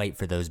can't wait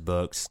for those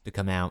books to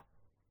come out.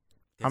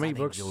 How many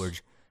books?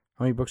 George,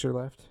 how many books are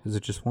left? Is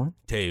it just one?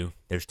 2.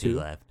 There's 2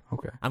 left.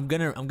 Okay. I'm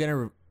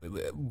gonna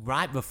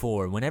right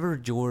before, whenever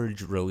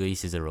George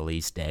releases a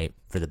release date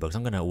for the books,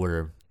 I'm gonna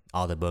order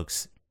all the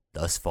books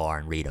thus far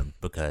and read them,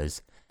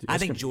 because I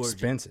think George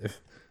expensive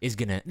is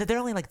gonna. They're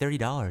only like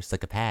 $30,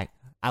 like a pack.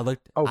 I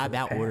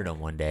about ordered them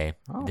one day.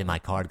 Oh. Then my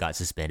card got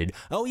suspended.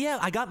 Oh yeah,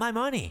 I got my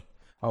money.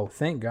 Oh,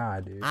 thank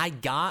God, dude. I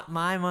got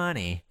my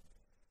money.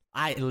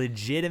 I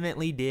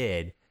legitimately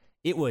did.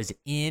 It was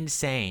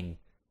insane.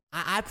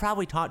 I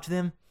probably talked to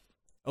them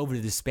over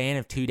the span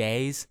of 2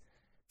 days,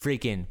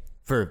 freaking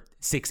for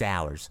 6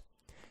 hours.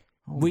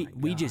 Oh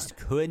we just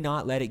could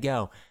not let it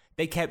go.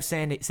 They kept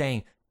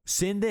saying,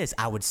 send this.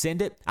 I would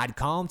send it. I'd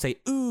call them, say,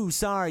 ooh,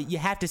 sorry, you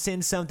have to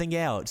send something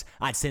else.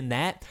 I'd send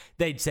that.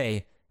 They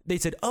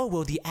said, oh,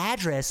 well, the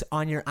address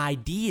on your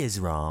ID is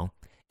wrong.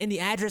 And the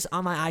address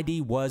on my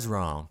ID was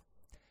wrong.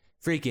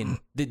 Freaking,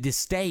 the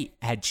state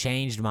had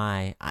changed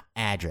my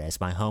address,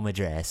 my home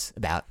address,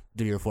 about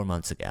 3 or 4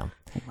 months ago.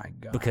 Oh my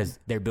God. Because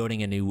they're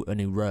building a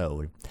new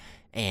road.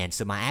 And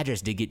so my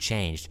address did get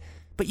changed.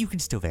 But you can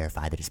still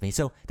verify that it's me.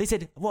 So they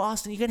said, well,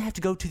 Austin, you're going to have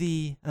to go to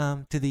the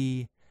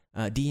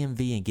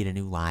DMV and get a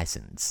new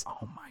license.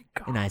 Oh my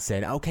God. And I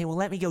said, okay, well,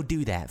 let me go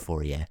do that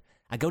for you.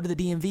 I go to the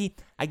DMV,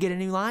 I get a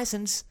new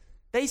license.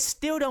 They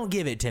still don't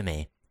give it to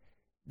me.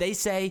 They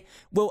say,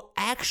 well,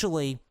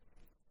 actually,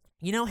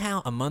 you know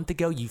how a month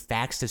ago you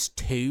faxed us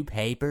 2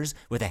 papers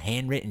with a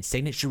handwritten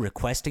signature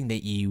requesting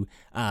that you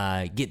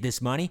get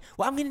this money?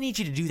 Well, I'm going to need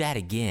you to do that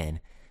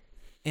again.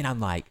 And I'm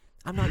like,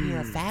 I'm not near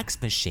a fax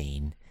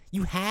machine.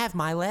 You have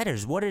my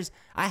letters.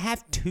 I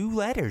have 2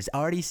 letters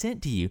already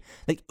sent to you.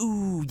 Like,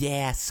 ooh,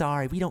 yeah,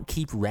 sorry, we don't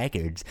keep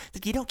records.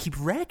 Like, you don't keep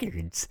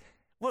records?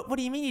 What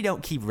do you mean you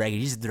don't keep records?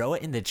 You just throw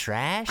it in the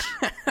trash?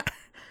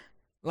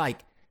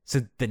 Like,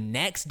 so the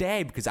next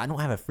day, because I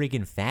don't have a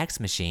freaking fax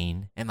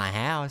machine at my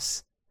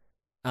house,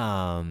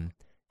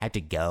 have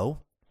to go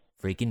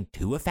freaking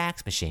to a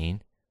fax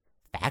machine,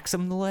 fax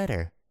them the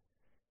letter,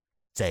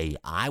 say,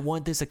 I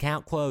want this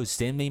account closed,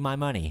 send me my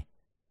money.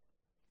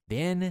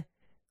 Then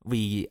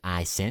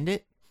I send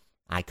it,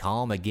 I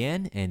call them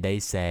again, and they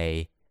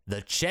say,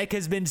 the check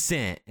has been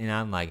sent. And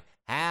I'm like,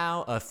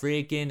 how a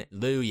freaking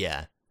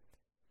Luya.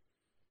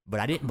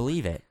 But I didn't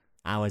believe it.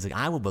 I was like,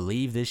 I will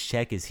believe this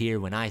check is here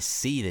when I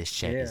see this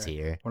check is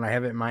here. When I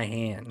have it in my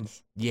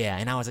hands. Yeah,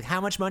 and I was like,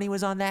 how much money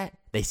was on that?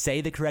 They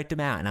say the correct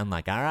amount. And I'm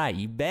like, all right,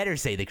 you better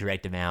say the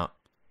correct amount.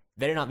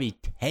 Better not be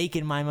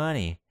taking my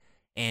money.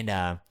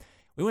 And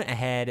we went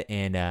ahead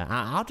and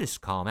I'll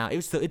just call them out.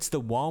 It's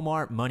the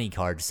Walmart money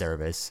card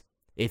service.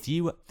 If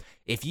you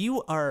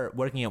are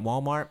working at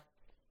Walmart,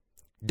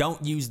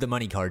 don't use the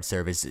money card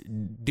service.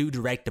 Do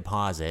direct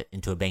deposit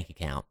into a bank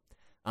account.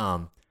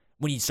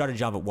 When you start a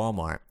job at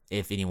Walmart,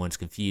 if anyone's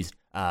confused,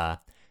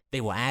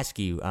 they will ask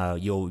you,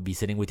 you'll be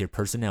sitting with your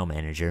personnel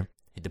manager,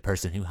 the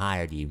person who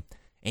hired you,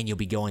 and you'll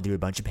be going through a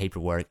bunch of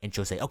paperwork, and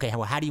she'll say, okay,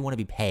 well, how do you want to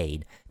be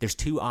paid? There's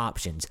 2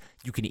 options.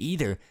 You can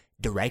either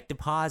direct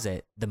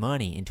deposit the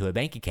money into a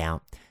bank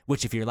account,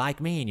 which if you're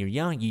like me and you're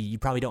young, you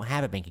probably don't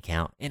have a bank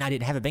account, and I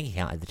didn't have a bank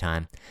account at the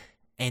time.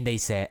 And they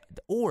said,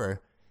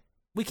 or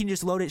we can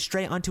just load it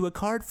straight onto a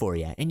card for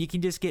you, and you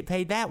can just get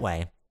paid that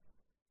way.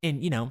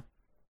 And,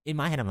 in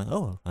my head, I'm like,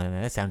 oh,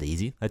 that sounds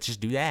easy. Let's just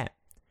do that.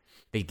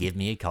 They give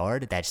me a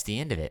card. That's the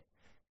end of it.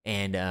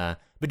 And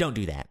but don't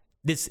do that.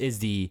 It's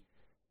the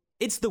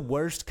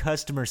worst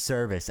customer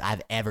service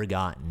I've ever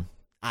gotten.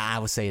 I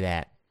will say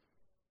that.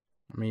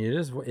 I mean, it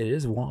is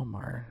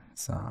Walmart.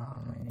 So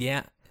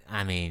yeah,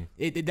 I mean,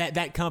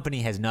 that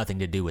company has nothing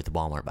to do with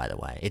Walmart, by the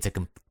way. It's a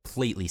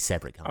completely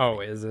separate company. Oh,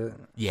 is it?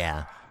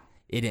 Yeah.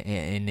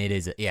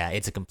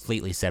 It's a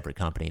completely separate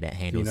company that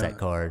handles that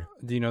card.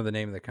 Do you know the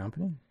name of the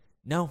company?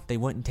 No, they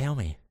wouldn't tell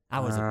me. I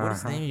was like, what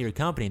is the name of your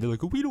company? They're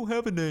like, we don't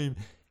have a name.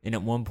 And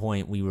at one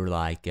point, we were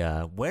like,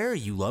 where are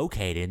you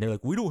located? And they're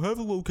like, we don't have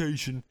a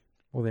location.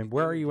 Well, then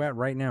where are you at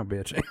right now,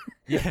 bitch?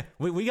 Yeah,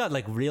 we got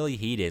like really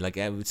heated, like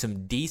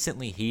some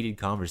decently heated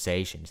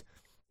conversations.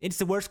 It's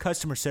the worst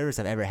customer service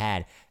I've ever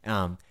had.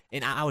 And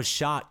I was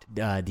shocked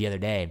the other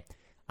day.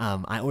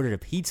 I ordered a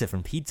pizza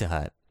from Pizza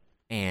Hut.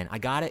 And I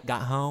got it,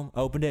 got home,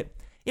 opened it.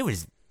 It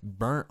was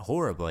burnt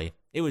horribly.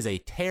 It was a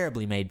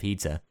terribly made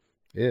pizza.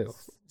 Ew.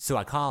 So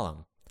I call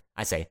them.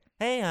 I say,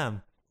 hey,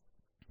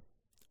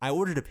 I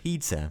ordered a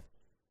pizza,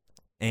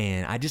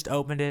 and I just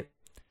opened it.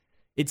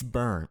 It's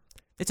burnt.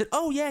 They said,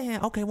 oh, yeah,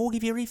 okay, we'll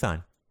give you a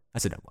refund. I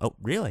said, oh,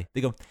 really?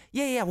 They go,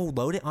 yeah, we'll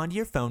load it onto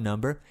your phone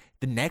number.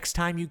 The next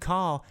time you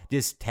call,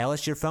 just tell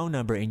us your phone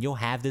number, and you'll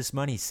have this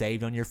money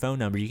saved on your phone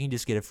number. You can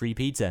just get a free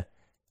pizza.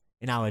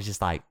 And I was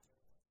just like,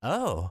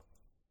 oh.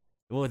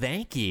 Well,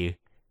 thank you.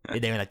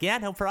 And they were like, yeah,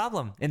 no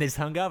problem. And they just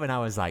hung up, and I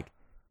was like,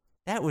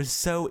 that was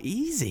so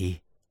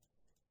easy.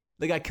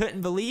 Like, I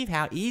couldn't believe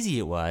how easy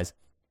it was.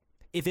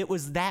 If it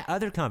was that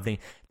other company,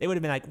 they would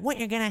have been like, what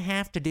you're going to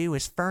have to do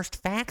is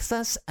first fax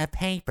us a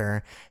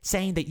paper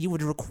saying that you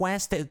would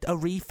request a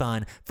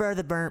refund for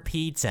the burnt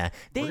pizza.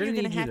 Then you're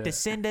going to have to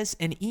send us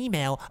an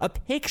email, a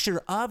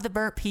picture of the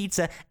burnt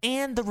pizza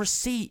and the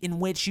receipt in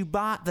which you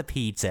bought the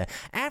pizza.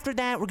 After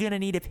that, we're going to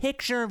need a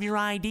picture of your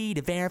ID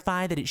to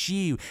verify that it's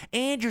you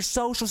and your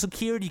social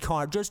security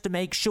card just to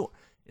make sure.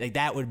 Like,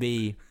 that would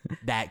be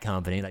that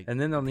company. Like, and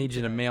then they'll need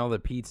you to mail the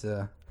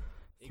pizza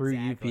through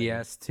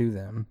UPS to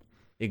them.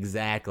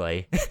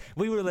 Exactly.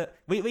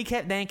 we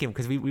kept thanking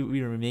because we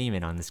were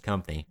memeing on this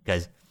company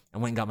because I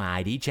went and got my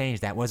ID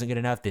changed. That wasn't good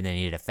enough. Then they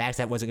needed a fax.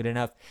 That wasn't good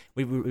enough.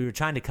 We were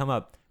trying to come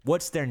up.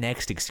 What's their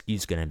next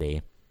excuse going to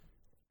be?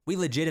 We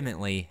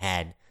legitimately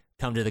had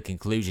come to the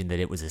conclusion that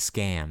it was a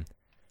scam.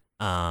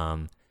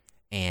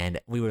 And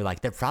we were like,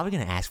 they're probably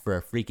going to ask for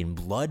a freaking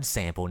blood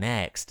sample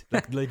next.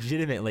 Like,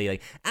 legitimately,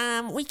 like,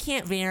 we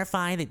can't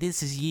verify that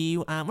this is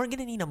you. We're going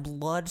to need a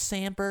blood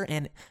sample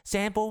and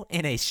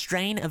a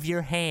strain of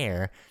your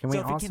hair. Can we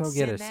also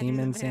get a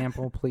semen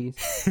sample, please?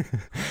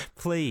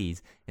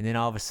 Please. And then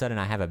all of a sudden,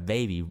 I have a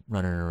baby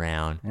running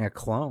around. And a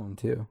clone,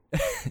 too.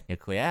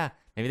 Yeah.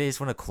 Maybe they just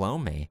want to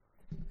clone me.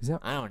 I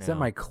don't know. Is that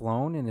my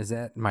clone, and is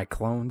that my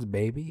clone's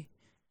baby?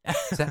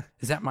 Is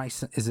that my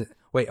son? Is it?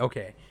 Wait,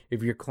 okay.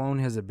 If your clone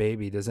has a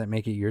baby, does that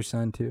make it your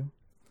son too?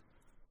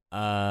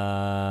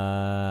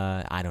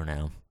 I don't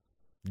know.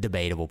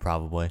 Debatable,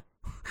 probably.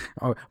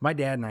 Oh, my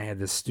dad and I had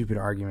this stupid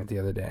argument the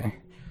other day.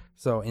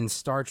 So in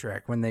Star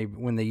Trek, when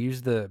they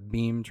use the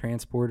beam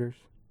transporters,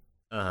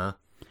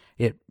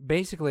 it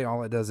basically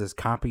all it does is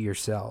copy your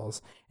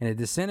cells, and it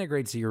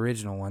disintegrates the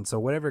original one. So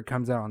whatever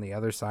comes out on the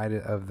other side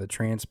of the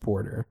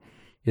transporter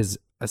is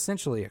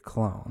essentially a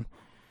clone.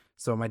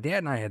 So my dad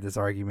and I had this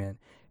argument.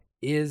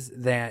 Is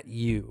that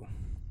you?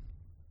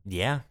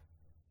 Yeah.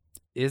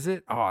 Is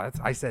it? Oh,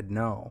 I said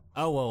no.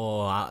 Oh,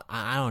 well,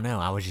 I don't know.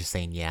 I was just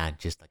saying, yeah,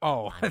 just like.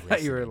 Oh, I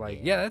thought you were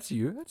like, yeah, that's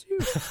you. That's you.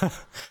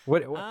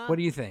 What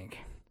do you think?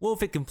 Well,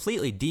 if it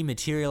completely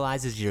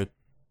dematerializes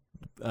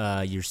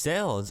your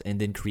cells and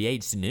then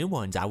creates new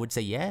ones, I would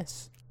say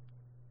yes.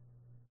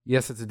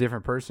 Yes, it's a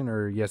different person,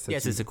 or yes,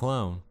 it's a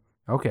clone.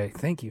 Okay,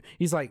 thank you.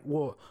 He's like,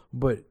 well,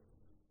 but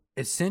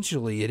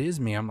essentially it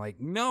is me. I'm like,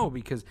 no,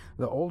 because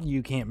the old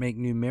you can't make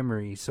new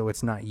memories, so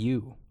it's not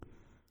you.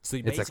 So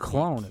it's a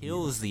clone.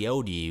 Kills the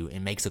old you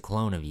and makes a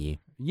clone of you.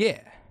 Yeah.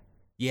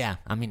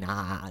 I mean,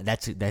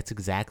 that's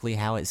exactly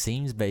how it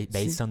seems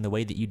based on the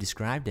way that you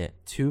described it.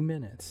 2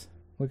 minutes.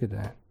 Look at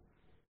that.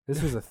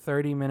 This was a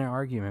 30-minute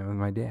argument with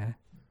my dad.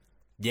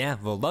 Yeah.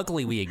 Well,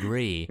 luckily we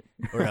agree,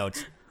 or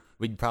else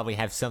we'd probably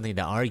have something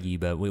to argue.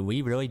 But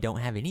we really don't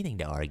have anything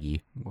to argue.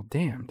 Well,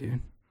 damn,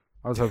 dude.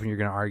 I was hoping you're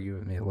gonna argue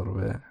with me a little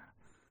bit.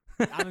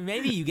 I mean,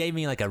 maybe you gave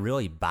me like a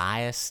really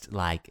biased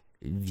like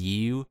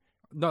view.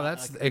 No,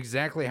 that's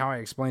exactly how I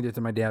explained it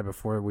to my dad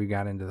before we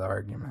got into the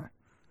argument.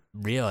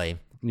 Really?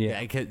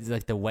 Yeah. Because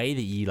like the way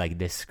that you like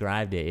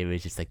described it, it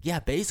was just like, yeah,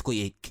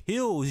 basically it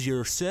kills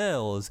your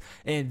cells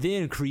and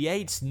then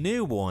creates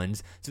new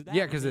ones. So that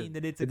because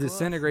it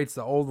disintegrates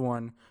the old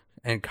one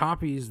and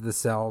copies the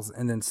cells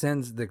and then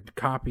sends the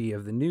copy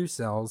of the new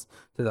cells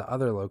to the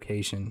other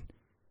location.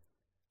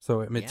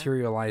 So it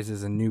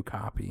materializes a new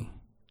copy.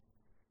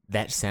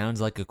 That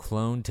sounds like a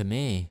clone to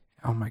me.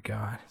 Oh my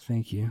God.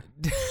 Thank you.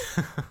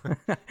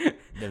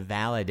 The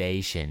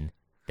validation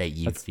that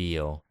you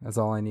feel. That's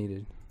all I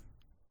needed.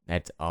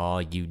 That's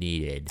all you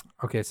needed.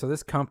 Okay, so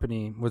this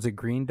company, was it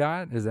Green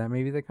Dot? Is that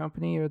maybe the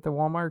company at the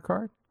Walmart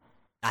card?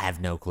 I have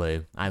no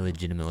clue. I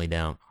legitimately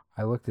don't.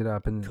 I looked it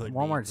up, and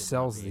Walmart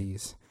sells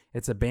these.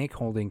 It's a bank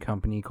holding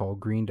company called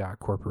Green Dot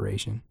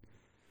Corporation.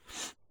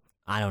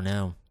 I don't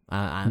know.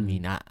 I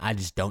mean, I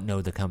just don't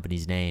know the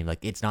company's name.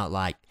 Like, it's not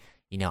like,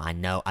 I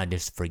know, I'm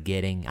just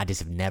forgetting. I just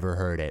have never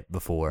heard it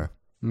before.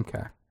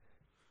 Okay.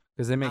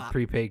 Because they make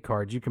prepaid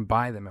cards. You can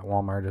buy them at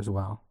Walmart as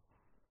well.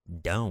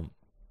 Don't.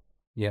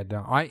 Yeah,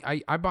 don't.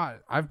 I've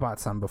bought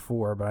some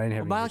before, but I didn't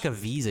have. Buy any like a issues.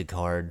 Visa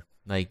card,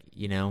 like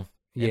Yeah, I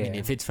mean,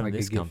 if it's from like a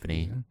this gift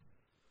company. Visa.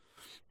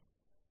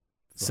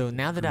 So Like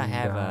now that I Green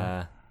have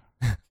Dot.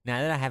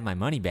 now that I have my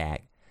money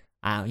back,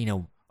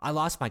 I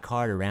lost my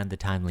card around the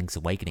time Link's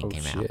Awakening Oh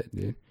came out. shit,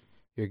 dude.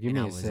 Here, give And me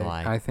I a was sec.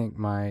 like- I think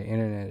my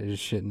internet is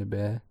shit in the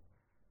bed.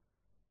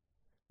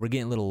 We're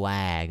getting a little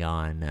lag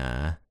on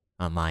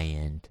my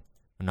end.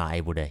 I'm not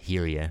able to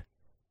hear you.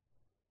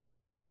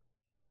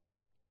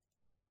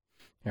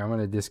 Here, I'm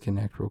gonna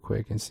disconnect real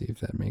quick and see if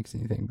that makes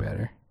anything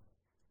better.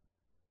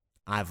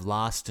 I've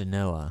lost to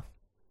Noah.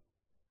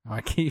 Oh,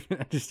 I can't even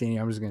understand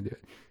you. I'm just gonna do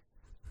it.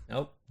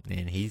 Nope.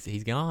 And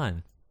he's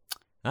gone.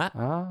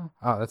 Oh,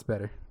 that's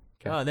better.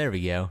 Okay. Oh, there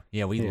we go.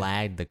 Yeah, we Yeah.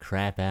 lagged the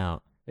crap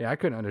out. Yeah, I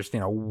couldn't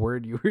understand a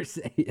word you were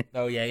saying.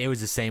 Oh yeah, it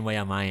was the same way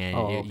on my end.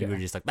 Oh, You okay. were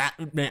just like,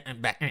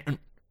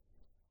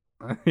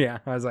 Yeah,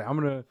 I was like, I'm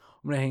gonna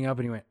hang up,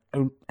 and he went,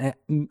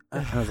 and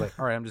I was like,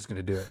 all right, I'm just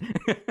gonna do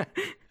it.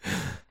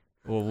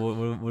 well,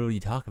 what were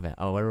you talking about?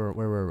 Oh, where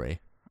were we?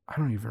 I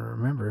don't even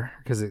remember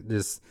because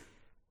it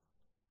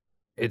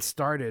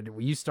started.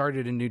 You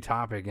started a new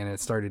topic, and it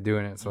started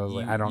doing it. So I was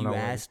like, I don't know. You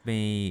asked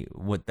me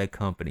what the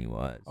company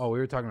was. Oh, we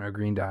were talking about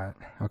Green Dot.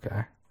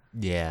 Okay.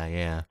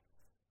 Yeah.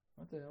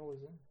 What the hell was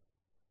that?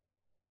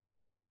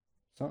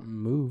 Something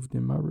moved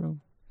in my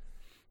room.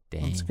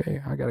 Dang. That's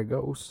okay. I got a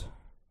ghost.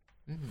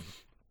 Mm.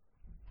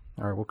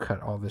 All right, we'll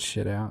cut all this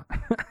shit out.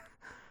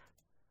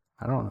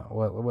 I don't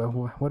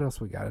know what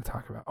else we got to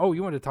talk about. Oh,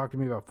 you wanted to talk to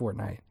me about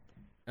Fortnite?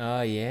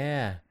 Oh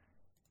yeah.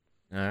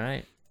 All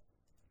right.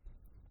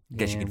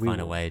 Guess you And can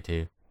find a way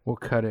to. We'll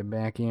cut it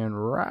back in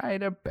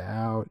right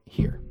about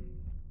here.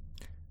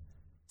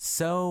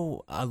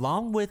 So,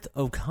 along with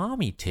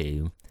Okami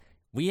 2,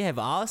 we have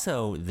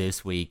also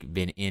this week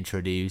been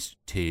introduced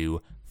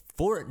to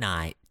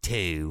Fortnite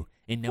 2.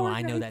 And no,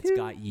 I know Fortnite that's 2.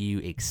 got you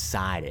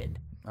excited.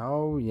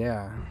 Oh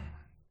yeah,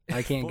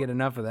 I can't get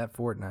enough of that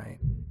Fortnite.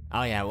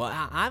 Oh yeah, well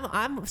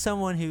I'm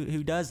someone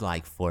who does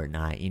like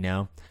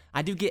Fortnite.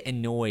 I do get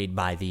annoyed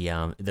by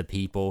the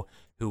people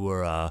who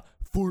are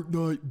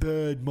Fortnite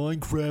bad,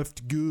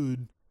 Minecraft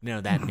good.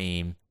 That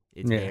meme.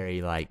 It's Yeah.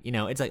 very like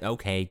it's like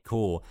okay,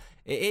 cool.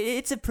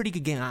 It's a pretty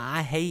good game.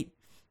 I hate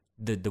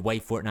the way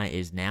Fortnite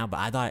is now, but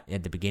I thought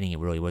at the beginning it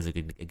really was a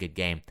good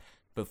game.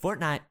 But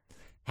Fortnite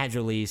has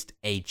released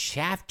a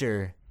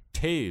chapter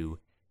 2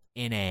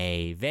 in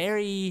a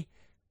very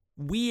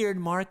weird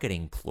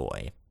marketing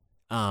ploy.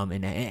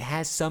 And it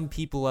has some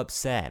people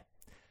upset.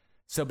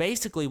 So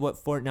basically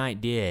what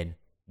Fortnite did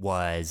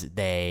was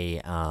they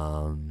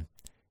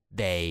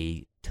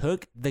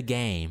took the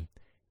game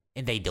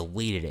and they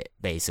deleted it,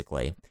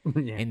 basically.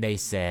 Yeah. And they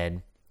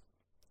said,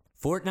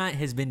 Fortnite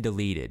has been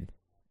deleted.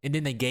 And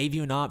then they gave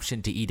you an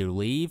option to either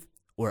leave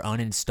or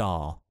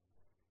uninstall.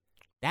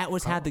 That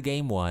was how the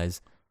game was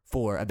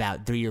for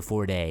about 3 or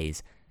 4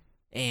 days.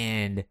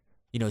 And,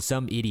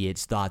 some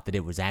idiots thought that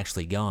it was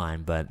actually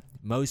gone, but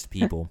most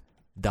people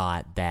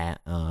thought that,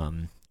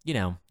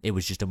 it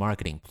was just a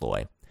marketing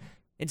ploy.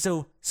 And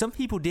so some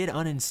people did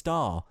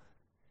uninstall.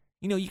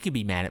 You could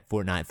be mad at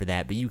Fortnite for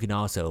that, but you can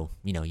also,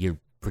 you're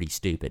pretty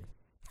stupid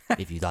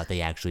if you thought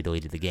they actually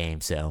deleted the game.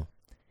 So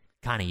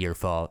kind of your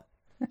fault.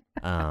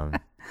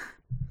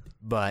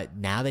 But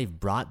now they've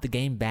brought the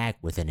game back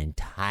with an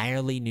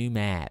entirely new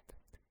map.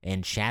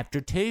 And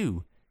Chapter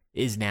 2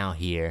 is now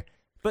here.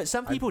 But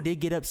some people did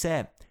get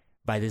upset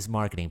by this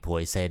marketing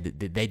ploy, said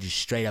that they just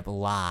straight up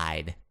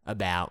lied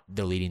about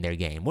deleting their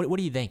game. What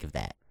do you think of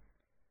that?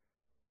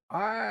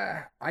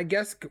 I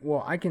guess.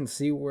 Well, I can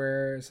see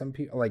where some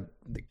people, like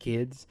the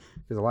kids,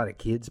 because a lot of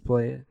kids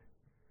play it.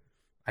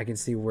 I can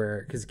see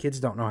where, because kids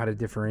don't know how to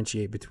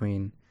differentiate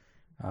between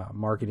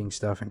marketing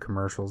stuff and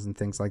commercials and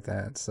things like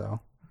that. So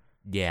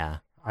Yeah.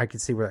 I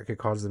could see where that could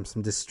cause them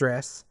some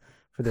distress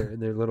for their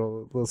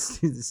little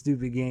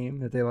stupid game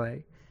that they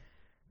like.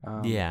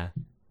 Yeah.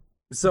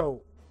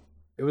 So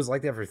it was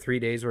like that for 3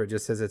 days, where it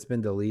just says it's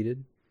been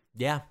deleted.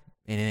 Yeah.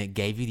 And then it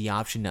gave you the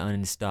option to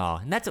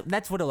uninstall. And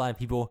that's what a lot of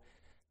people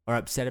are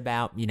upset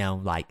about.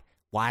 Like,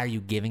 why are you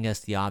giving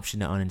us the option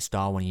to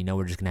uninstall when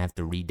we're just going to have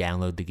to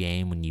re-download the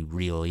game when you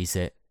release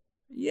it?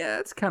 Yeah,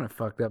 it's kind of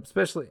fucked up,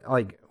 especially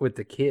like with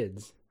the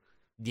kids.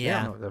 They don't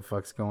Yeah. know what the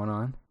fuck's going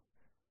on.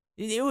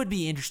 It would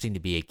be interesting to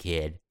be a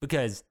kid,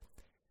 because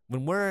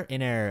when we're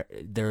in our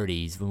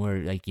 30s, when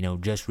we're like,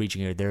 just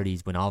reaching our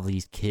 30s, when all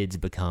these kids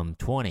become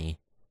 20,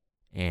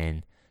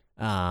 and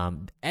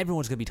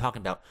everyone's going to be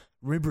talking about,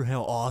 remember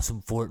how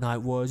awesome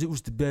Fortnite was? It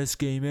was the best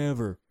game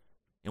ever.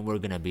 And we're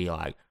going to be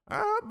like,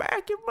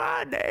 back in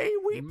my day,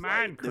 we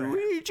played Minecraft.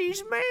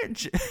 Luigi's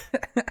Mansion.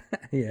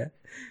 Yeah.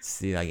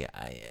 See, like,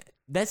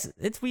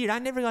 it's weird. I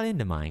never got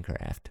into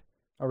Minecraft.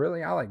 Oh,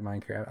 really? I like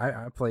Minecraft.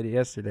 I played it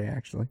yesterday,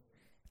 actually.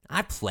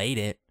 I played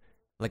it.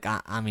 Like,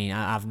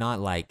 I've not,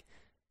 like,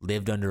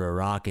 lived under a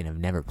rock and have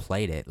never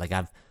played it. Like,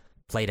 I've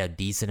played a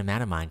decent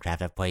amount of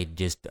Minecraft. I've played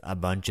just a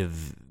bunch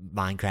of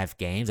Minecraft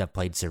games. I've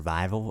played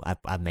survival.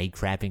 I've made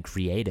crap in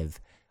creative.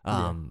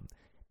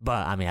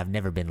 But, I've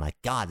never been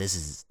like, God, this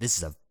is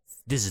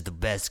the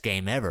best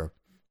game ever.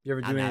 You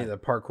ever do any of the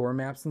parkour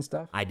maps and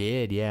stuff? I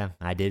did, yeah.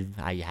 I did.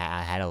 I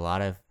had a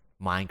lot of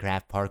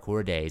Minecraft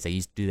parkour days. I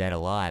used to do that a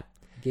lot.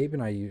 Gabe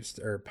and I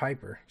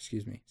Piper,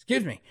 excuse me.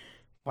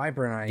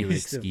 Piper and I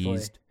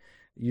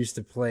used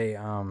to play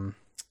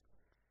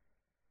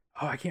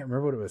I can't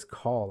remember what it was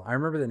called. I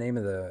remember the name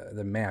of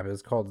the map. It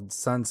was called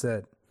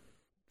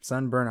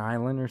Sunburn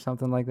Island or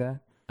something like that.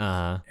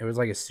 It was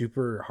like a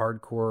super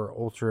hardcore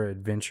ultra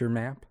adventure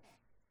map.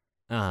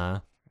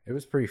 It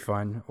was pretty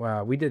fun.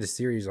 Wow, we did a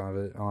series of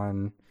it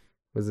on,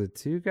 was it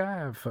Two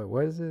Guys?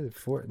 What is it?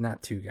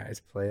 Not Two Guys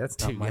Play. That's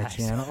not my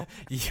channel.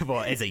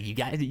 Well, it's like you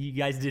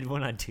guys did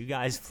one on Two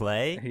Guys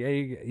Play? Yeah,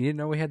 you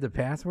know we had the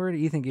password.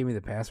 Ethan gave me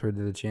the password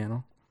to the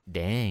channel.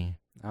 Dang.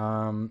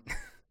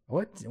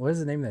 What is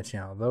the name of that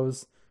channel?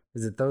 Those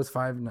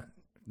five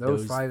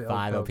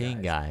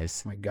opinion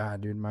guys. Oh my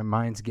God, dude, my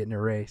mind's getting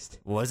erased.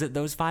 Was it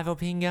those 5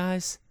 opinion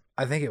guys?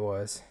 I think it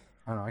was.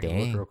 I don't know. I can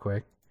look real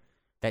quick.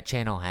 That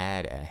channel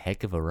had a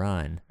heck of a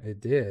run.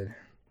 It did.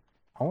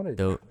 I want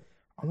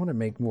to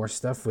make more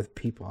stuff with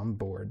people. I'm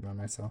bored by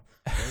myself.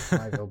 Those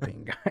 5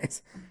 opinion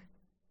guys.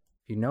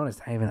 If you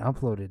noticed, I haven't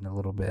uploaded in a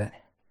little bit.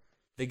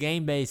 The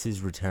game base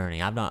is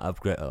returning. I've not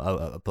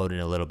uploaded in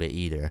a little bit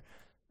either.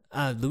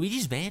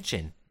 Luigi's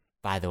Mansion,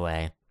 by the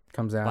way,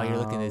 comes out. While you're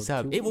looking this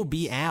up, it will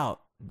be out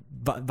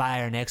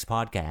by our next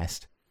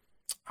podcast.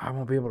 I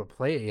won't be able to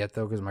play it yet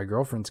though because my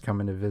girlfriend's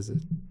coming to visit.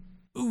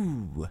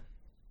 Ooh,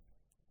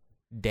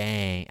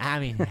 dang! I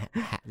mean,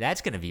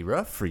 that's gonna be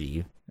rough for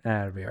you.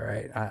 That'll be all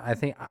right. I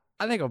think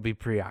I'll be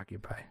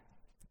preoccupied.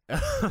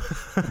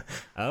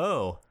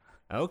 Oh,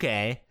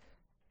 okay.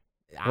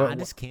 What, I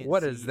just can't.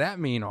 What does that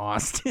mean,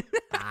 Austin?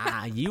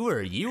 You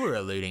were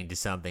alluding to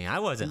something. I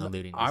wasn't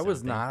alluding to something. I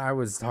was not. I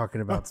was talking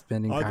about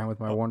spending time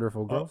with my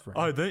wonderful girlfriend.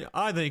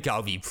 I think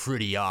I'll be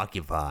pretty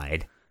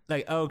occupied.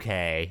 Like,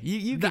 okay,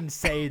 you can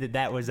say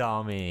that was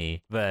all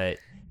me, but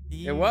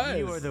you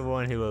were the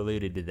one who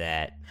alluded to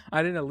that.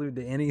 I didn't allude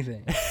to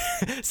anything.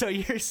 So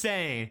you're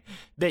saying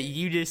that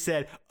you just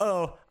said,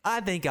 "Oh,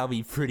 I think I'll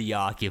be pretty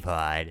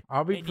occupied."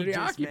 I'll be pretty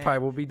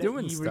occupied. We'll be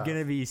doing stuff. We're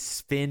gonna be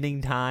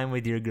spending time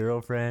with your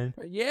girlfriend.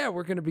 Yeah,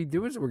 we're gonna be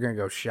doing. We're gonna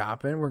go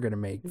shopping. We're gonna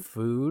make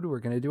food. We're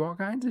gonna do all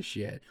kinds of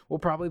shit. We'll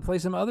probably play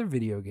some other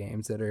video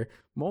games that are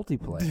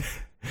multiplayer.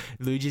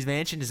 Luigi's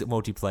Mansion is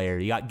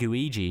multiplayer. You got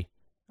Gooigi.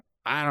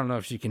 I don't know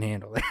if she can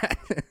handle that.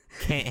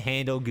 Can't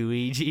handle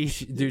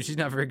Gooigi, dude. She's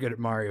not very good at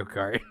Mario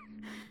Kart.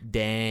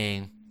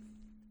 Dang.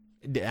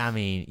 I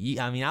mean,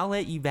 I'll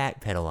let you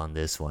backpedal on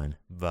this one,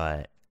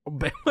 but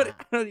I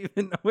don't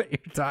even know what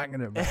you're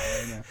talking about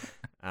right now.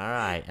 All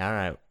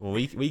right. Well,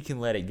 we can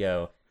let it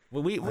go.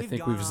 Well,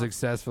 we've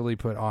successfully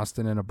put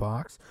Austin in a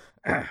box.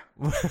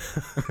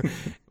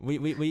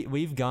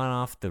 We've gone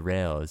off the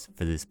rails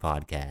for this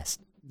podcast.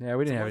 Yeah,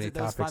 we didn't have any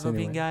topics. Was it those 5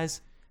 anyway.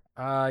 Guys?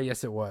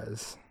 Yes, it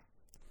was.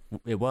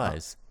 It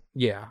was.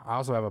 Yeah, I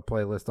also have a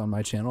playlist on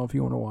my channel if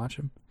you want to watch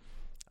them.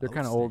 They're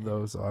kind of old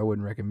though, so I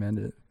wouldn't recommend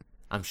it.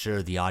 I'm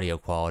sure the audio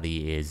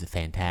quality is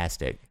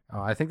fantastic.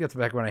 Oh, I think that's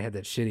back when I had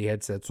that shitty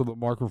headset, so the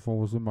microphone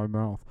was in my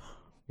mouth.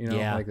 You know,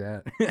 like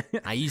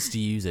that. I used to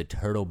use a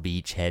Turtle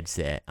Beach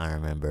headset, I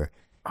remember.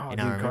 Oh,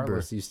 and dude,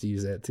 Carlos used to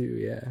use that too,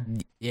 yeah.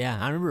 Yeah,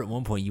 I remember at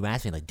one point you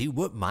asked me, like, dude,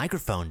 what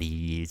microphone do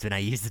you use when I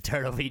use the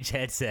Turtle Beach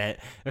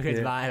headset? Because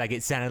mine, like,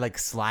 it sounded like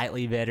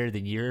slightly better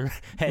than your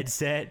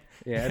headset.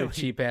 Yeah, I had a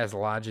cheap-ass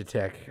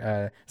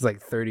Logitech. It's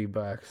like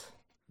 $30.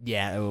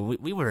 Yeah,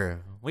 we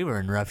were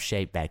in rough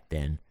shape back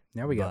then.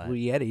 Now we got Blue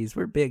Yetis.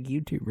 We're big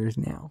YouTubers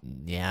now.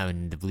 Yeah,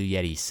 and the Blue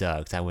Yeti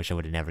sucks. I wish I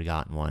would have never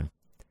gotten one.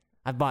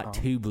 I've bought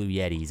 2 Blue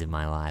Yetis in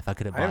my life. I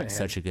could have bought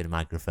such a good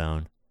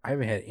microphone. I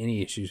haven't had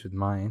any issues with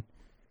mine.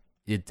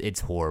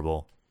 It's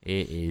horrible.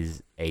 It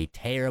is a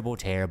terrible,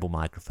 terrible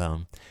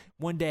microphone.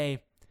 One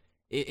day,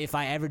 if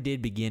I ever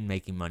did begin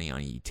making money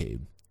on YouTube,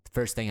 the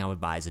first thing I would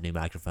buy is a new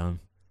microphone.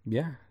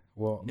 Yeah.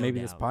 Well,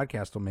 maybe this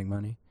podcast will make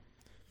money.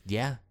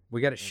 Yeah.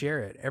 We got to share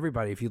it.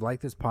 Everybody, if you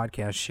like this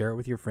podcast, share it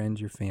with your friends,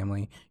 your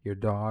family, your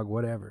dog,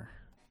 whatever.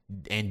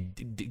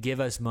 And give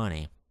us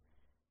money.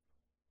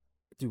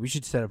 Dude, we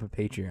should set up a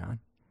Patreon.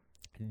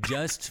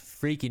 Just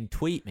freaking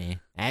tweet me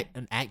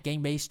at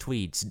Game-Based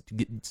Tweets.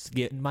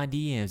 Get in my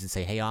DMs and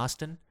say, hey,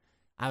 Austin,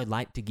 I would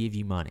like to give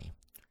you money.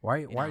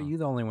 Why are you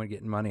the only one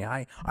getting money?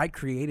 I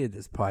created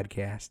this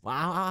podcast. Well,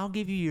 I'll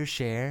give you your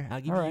share. I'll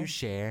give you your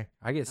share.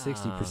 I get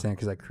 60%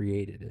 because I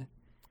created it.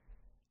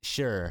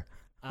 Sure.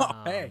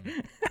 Hey.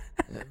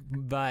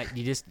 But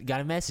you just got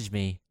to message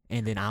me,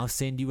 and then I'll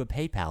send you a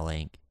PayPal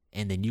link,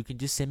 and then you can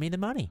just send me the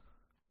money.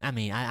 I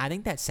mean, I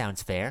think that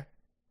sounds fair.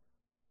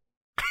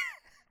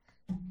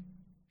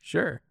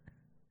 Sure.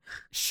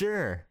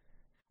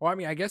 Well, I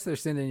mean, I guess they're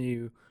sending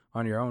you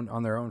on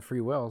their own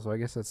free will, so I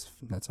guess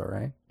that's all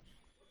right.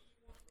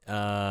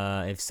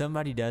 If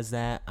somebody does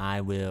that,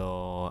 I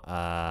will.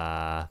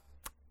 I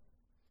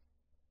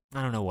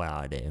don't know what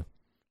I'll do.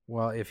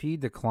 Well, if he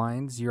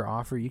declines your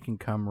offer, you can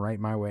come right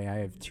my way. I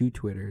have 2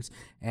 Twitters,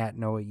 at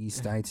Noah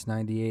Eastites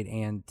 98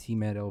 and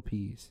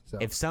TMedLPs. So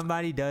if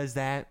somebody does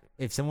that,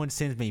 if someone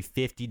sends me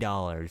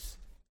 $50,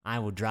 I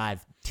will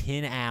drive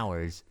 10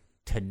 hours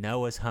to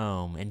Noah's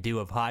home and do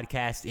a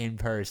podcast in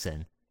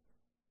person.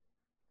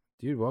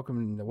 Dude,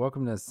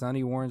 welcome to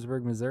sunny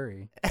Warrensburg,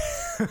 Missouri.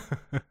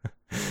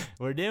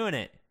 We're doing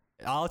it.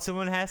 All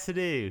someone has to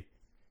do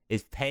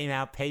is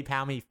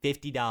PayPal me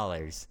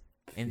 $50,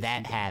 and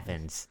that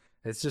happens.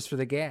 It's just for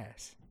the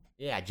gas.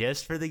 Yeah,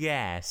 just for the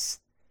gas,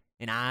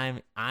 and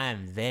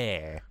I'm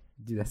there.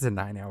 Dude, that's a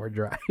 9-hour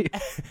drive.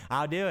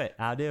 I'll do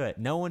it.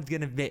 No one's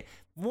gonna be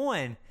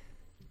one.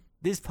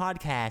 This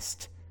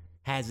podcast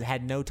has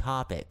had no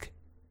topic,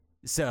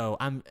 so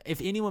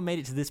if anyone made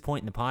it to this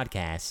point in the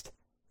podcast,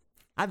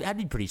 I'd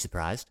be pretty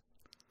surprised.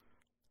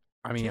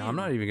 I mean, I'm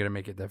not even gonna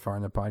make it that far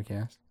in the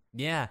podcast.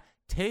 Yeah.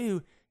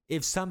 2,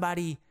 if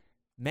somebody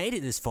made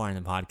it this far in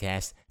the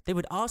podcast, they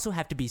would also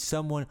have to be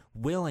someone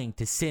willing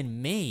to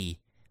send me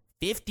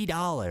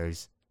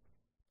 $50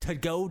 to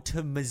go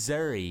to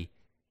Missouri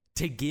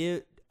to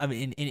give an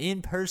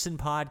in-person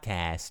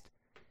podcast,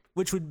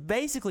 which would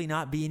basically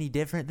not be any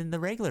different than the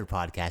regular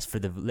podcast for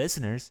the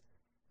listeners.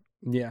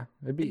 Yeah,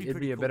 it'd be a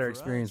cool better for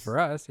experience us. for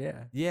us.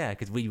 Yeah. Yeah,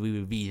 because we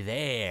would be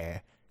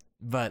there,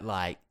 but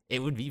like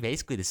it would be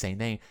basically the same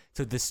thing.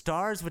 So the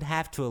stars would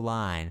have to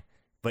align.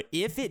 But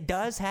if it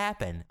does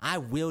happen, I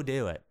will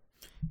do it.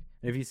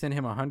 If you send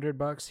him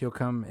 $100, he'll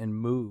come and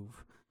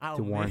move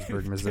to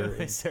Warrensburg,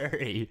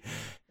 Missouri.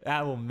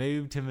 I will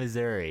move to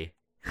Missouri.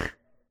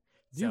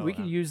 Dude, we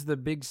could use the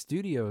big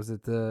studios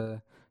that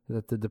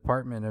the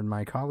department in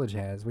my college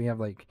has. We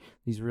have like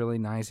these really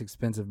nice,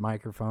 expensive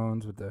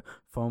microphones with the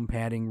foam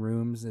padding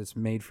rooms. That's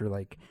made for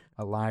like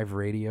a live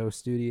radio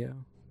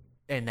studio.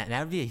 And that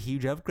would be a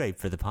huge upgrade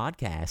for the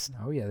podcast.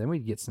 Oh yeah, then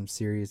we'd get some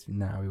serious.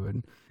 No, we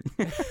wouldn't.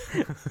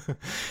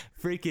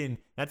 Freaking,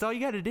 that's all you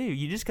got to do.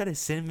 You just got to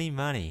send me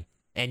money,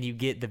 and you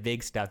get the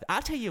big stuff.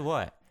 I'll tell you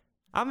what.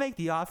 I'll make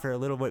the offer a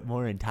little bit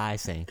more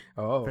enticing.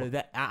 Oh, for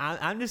that,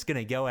 I'm just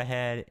gonna go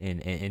ahead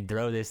and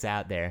throw this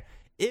out there.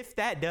 If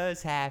that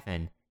does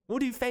happen, we'll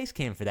do face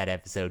cam for that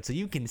episode, so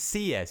you can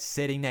see us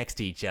sitting next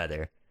to each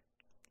other.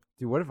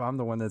 dude, what if I'm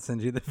the one that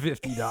sends you the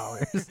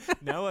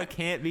 $50? Noah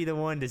can't be the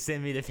one to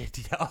send me the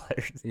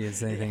 $50. You didn't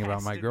say anything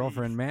about my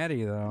girlfriend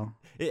Maddie though.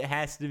 It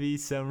has to be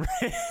some.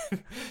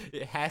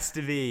 It has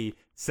to be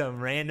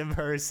some random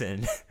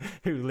person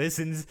who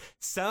listens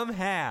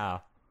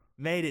somehow.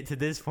 Made it to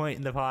this point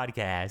in the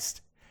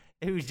podcast,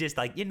 who's just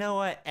like, you know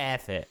what,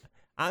 F it,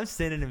 I'm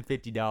sending him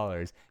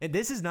 $50, and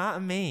this is not a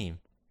meme.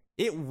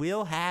 It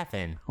will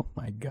happen. Oh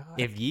my god!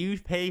 If you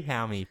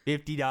PayPal me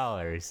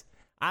 $50,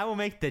 I will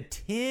make the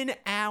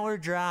 10-hour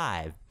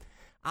drive.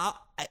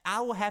 I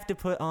will have to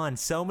put on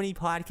so many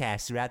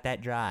podcasts throughout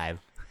that drive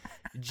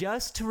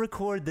just to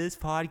record this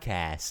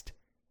podcast.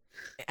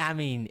 I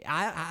mean,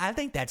 I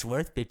think that's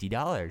worth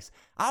 $50.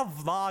 I'll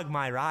vlog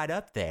my ride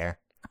up there.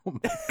 Oh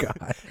my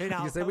god!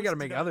 You say we got to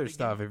make other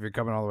stuff if you're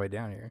coming all the way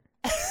down here.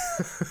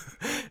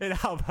 And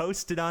I'll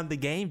post it on the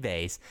game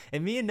base.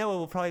 And me and Noah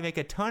will probably make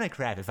a ton of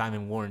crap if I'm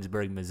in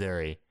Warrensburg,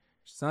 Missouri.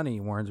 Sunny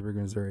Warrensburg,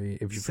 Missouri.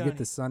 If you forget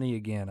the sunny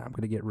again, I'm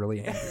gonna get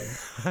really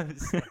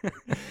angry.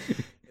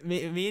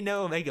 me and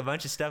Noah will make a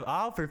bunch of stuff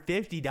all for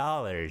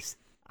 $50.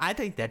 I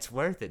think that's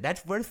worth it.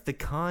 That's worth the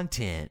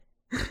content.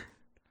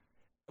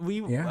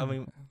 Yeah, I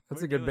mean,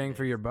 that's a good bang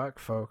for your buck,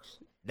 folks.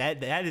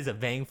 That is a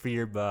bang for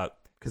your buck.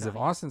 Because if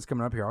Austin's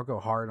coming up here, I'll go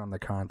hard on the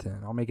content.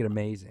 I'll make it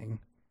amazing.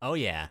 Oh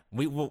yeah,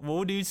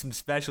 we'll do some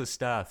special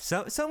stuff.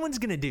 Someone's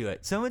gonna do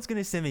it. Someone's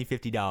gonna send me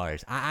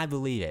 $50. I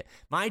believe it.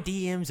 My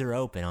DMs are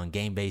open on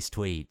game-based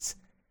tweets.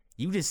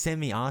 You just send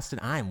me, Austin.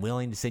 I am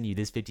willing to send you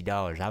this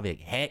 $50. I'll be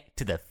like, heck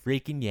to the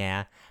freaking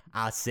yeah.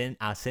 I'll send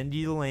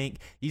you the link.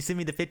 You send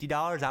me the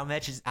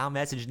 $50. I'll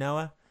message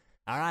Noah.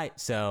 All right,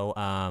 so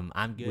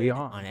I'm good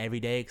on every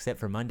day except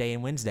for Monday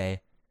and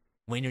Wednesday.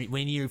 When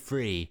you're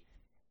free,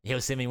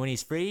 he'll send me when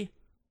he's free.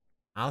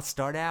 I'll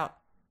start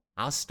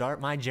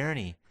my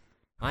journey,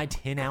 my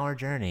 10-hour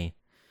journey,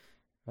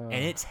 and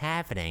it's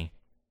happening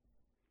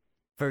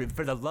for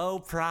the low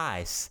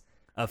price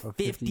of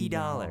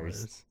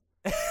 $50.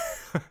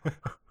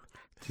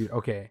 Dude,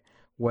 okay.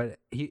 What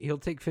he'll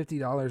take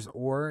 $50,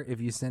 or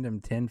if you send him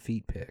 10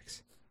 feet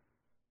pics,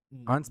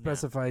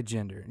 unspecified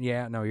gender.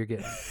 Yeah, no, you're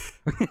getting.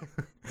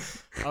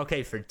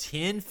 Okay, for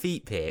 10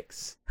 feet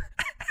pics,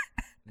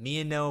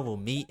 me and Noah will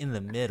meet in the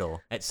middle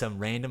at some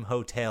random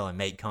hotel and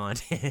make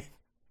content.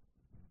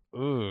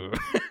 Ooh.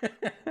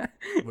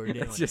 We're doing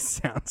that just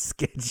sounds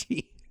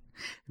sketchy.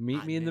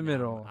 Meet me in the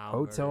middle.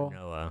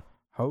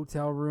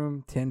 Hotel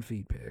room, 10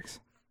 feet pics.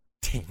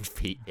 10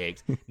 feet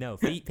pics. No,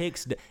 feet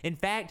pics. In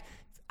fact,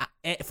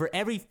 for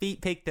every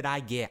feet pic that I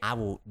get, I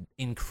will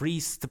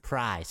increase the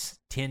price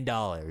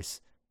 $10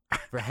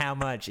 for how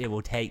much it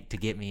will take to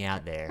get me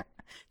out there.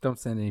 Don't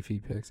send any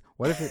feet pics.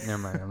 What if it? Never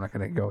mind. I'm not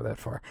gonna go that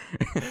far.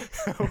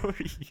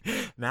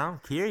 Now I'm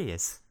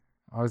curious.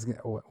 I was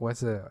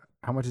gonna.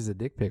 How much is a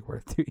dick pic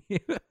worth to you?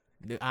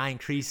 I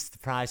increased the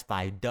price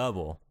by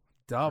double.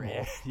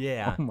 Double?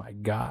 Yeah. Oh my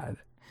god.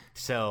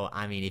 So,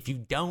 I mean, if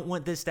you don't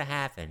want this to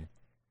happen,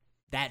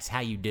 that's how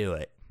you do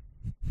it.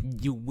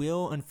 You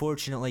will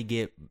unfortunately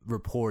get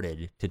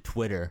reported to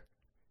Twitter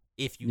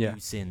if you do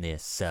send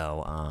this.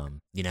 So,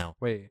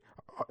 Wait,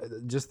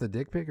 Just the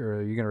dick pic, or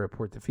are you gonna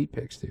report the feet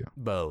pics too?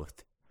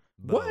 Both.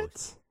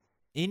 What?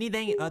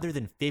 Anything other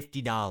than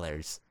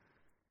 $50.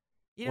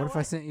 What if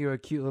I sent you a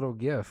cute little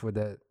GIF? Would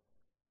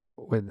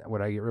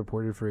I get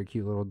reported for a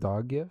cute little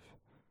dog GIF?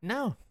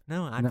 No,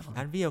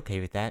 I'd be okay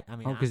with that. I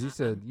mean, because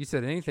you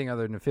said anything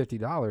other than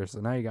 $50, so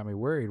now you got me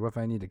worried. What if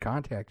I need to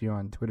contact you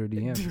on Twitter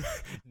DM,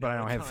 but I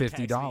don't have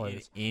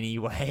 $50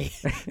 anyway?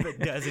 But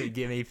doesn't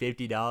give me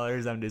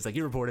 $50, I'm just like,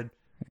 you're reported.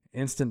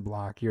 Instant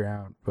block, you're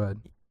out,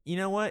 bud. You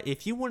know what?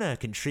 If you want to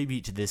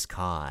contribute to this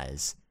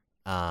cause,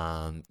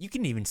 you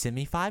can even send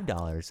me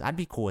 $5. I'd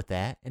be cool with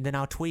that, and then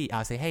I'll tweet.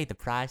 I'll say, hey, the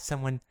price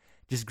someone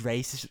just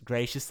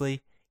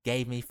graciously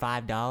gave me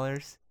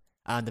 $5.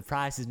 The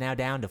price is now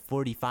down to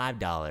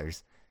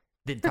 $45.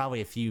 Then probably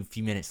a few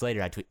minutes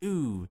later, I tweet,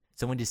 ooh,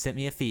 someone just sent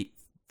me a feet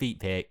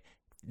pic.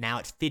 Now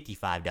it's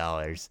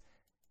 $55,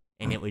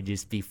 and it would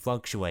just be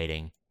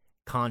fluctuating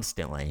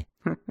constantly.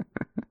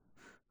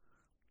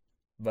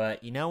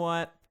 But you know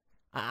what?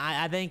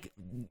 I think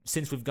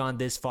since we've gone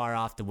this far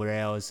off the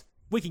rails,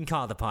 we can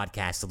call the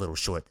podcast a little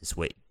short this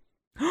week.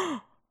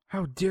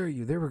 How dare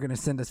you? They were going to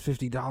send us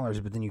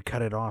 $50, but then you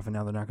cut it off, and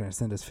now they're not going to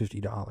send us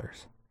 $50.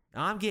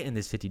 I'm getting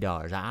this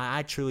 $50.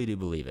 I truly do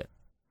believe it.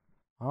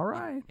 All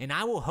right. And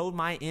I will hold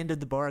my end of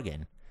the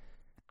bargain.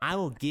 I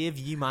will give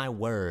you my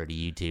word,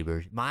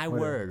 YouTuber. My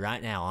word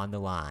right now on the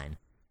line.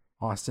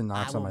 Austin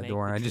knocks on my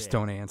door, and I just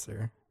don't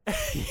answer.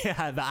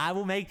 Yeah, but I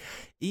will make,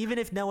 even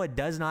if Noah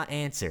does not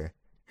answer,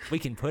 we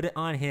can put it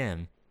on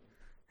him.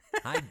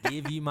 I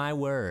give you my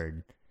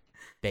word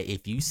that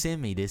if you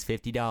send me this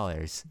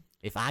 $50,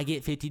 if I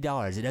get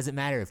 $50, it doesn't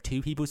matter if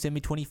 2 people send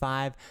me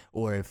 25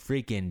 or if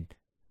freaking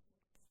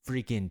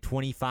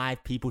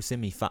 25 people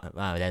send me 5.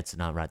 Oh, that's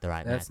not right.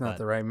 That's not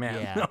the right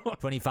math. Yeah,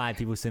 25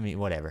 people send me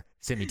whatever.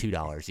 Send me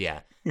 $2.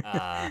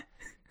 Yeah.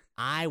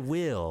 I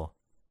will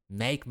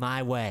make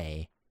my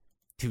way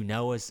to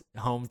Noah's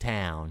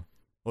hometown,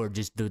 or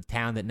just the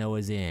town that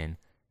Noah's in,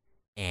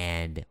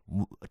 and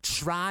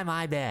try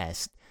my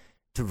best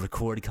to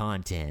record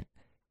content.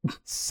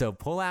 So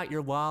pull out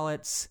your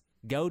wallets,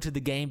 go to the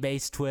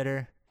Game-Based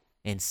Twitter,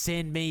 and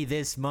send me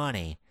this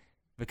money,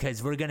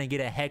 because we're going to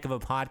get a heck of a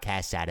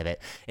podcast out of it.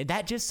 And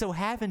that just so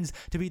happens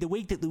to be the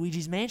week that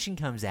Luigi's Mansion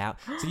comes out,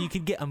 so you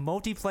could get a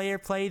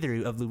multiplayer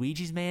playthrough of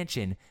Luigi's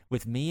Mansion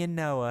with me and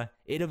Noah.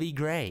 It'll be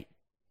great.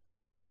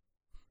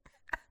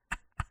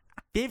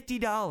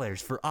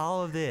 $50 for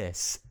all of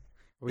this.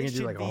 We can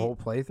do like a whole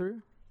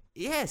playthrough?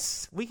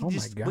 Yes, we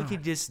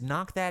could just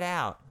knock that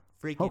out.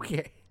 Freaking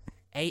okay.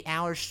 8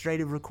 hours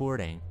straight of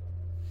recording.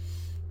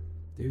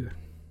 Dude.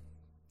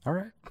 All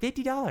right.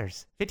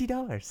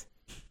 $50.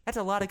 That's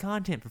a lot of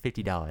content for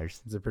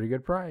 $50. It's a pretty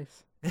good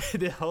price.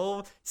 The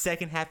whole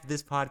second half of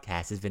this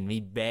podcast has been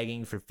me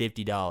begging for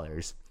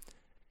 $50.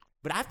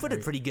 But I've put a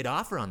pretty good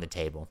offer on the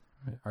table.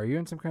 Are you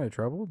in some kind of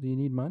trouble? Do you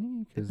need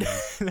money?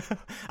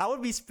 I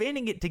would be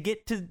spending it to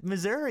get to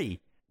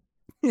Missouri.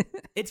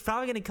 It's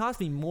probably going to cost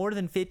me more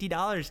than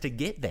 $50 to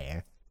get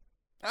there.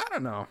 I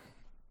don't know.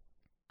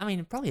 I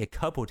mean, probably a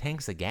couple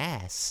tanks of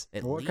gas.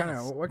 What kind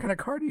of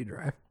car do you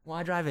drive? Well,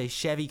 I drive a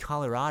Chevy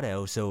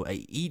Colorado, so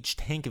each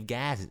tank of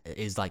gas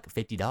is like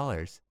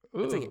 $50.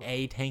 It's like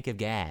a tank of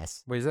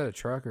gas. Wait, is that a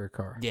truck or a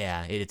car?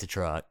 Yeah, it's a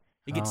truck.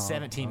 It gets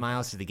 17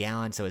 miles to the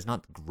gallon, so it's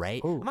not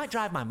great. Ooh. I might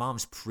drive my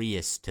mom's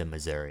Prius to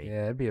Missouri.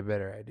 Yeah, that'd be a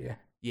better idea.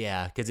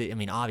 Yeah, because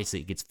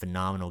obviously it gets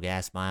phenomenal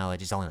gas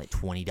mileage. It's only like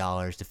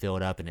 $20 to fill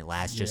it up, and it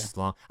lasts just as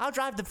long. I'll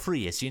drive the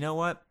Prius. You know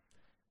what?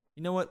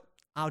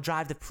 I'll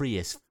drive the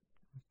Prius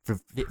for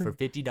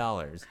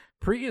 $50.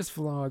 Prius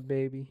vlog,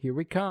 baby. Here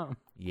we come.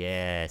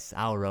 Yes,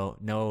 Noah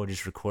will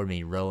just record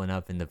me rolling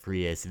up in the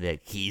Prius and be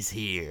like, he's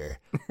here.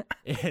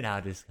 And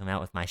I'll just come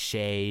out with my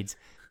shades,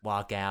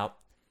 walk out,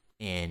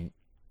 and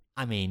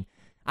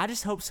I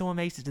just hope someone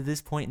makes it to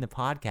this point in the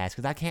podcast,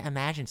 because I can't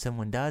imagine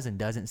someone does and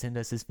doesn't send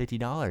us this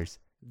 $50.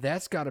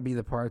 That's got to be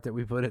the part that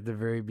we put at the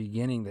very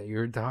beginning that you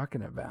were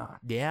talking about.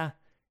 Yeah.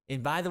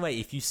 And by the way,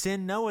 if you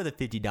send Noah the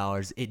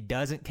 $50, it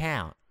doesn't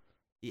count.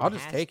 I'll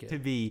just take it. To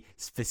be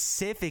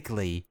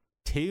specifically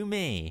to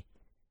me.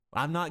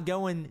 I'm not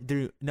going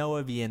through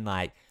Noah being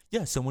like,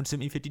 yeah, someone sent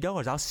me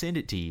 $50. I'll send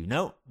it to you.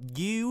 No,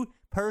 you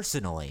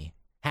personally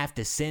have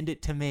to send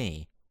it to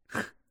me.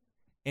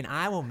 And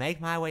I will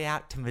make my way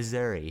out to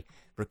Missouri,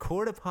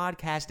 record a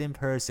podcast in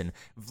person,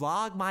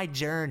 vlog my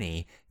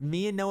journey.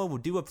 Me and Noah will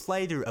do a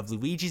playthrough of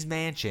Luigi's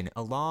Mansion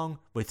along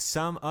with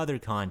some other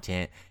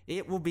content.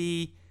 It's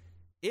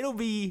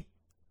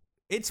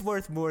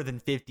worth more than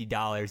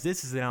 $50.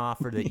 This is an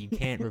offer that you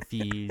can't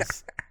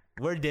refuse.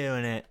 We're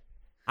doing it.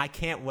 I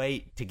can't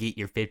wait to get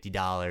your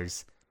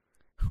 $50.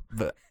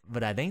 But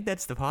I think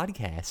that's the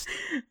podcast.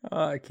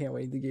 Oh, I can't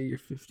wait to get your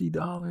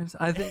 $50.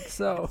 I think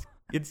so.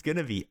 It's going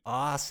to be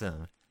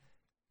awesome.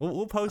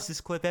 We'll post this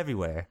clip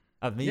everywhere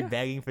of me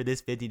begging for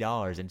this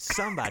 $50, and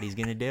somebody's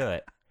going to do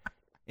it.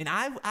 And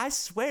I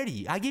swear to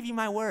you, I give you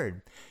my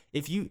word.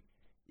 If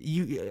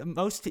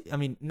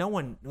no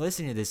one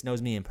listening to this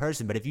knows me in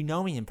person, but if you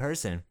know me in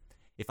person,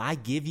 if I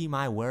give you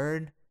my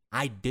word,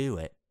 I do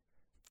it.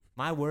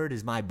 My word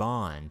is my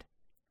bond.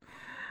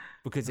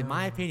 Because in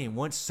my opinion,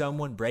 once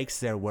someone breaks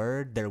their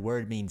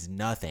word means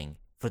nothing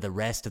for the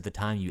rest of the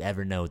time you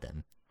ever know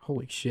them.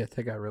 Holy shit,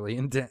 that got really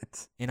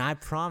intense. And I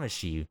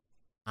promise you,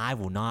 I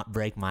will not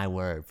break my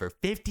word. For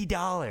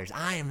 $50,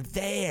 I am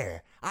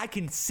there. I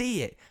can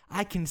see it.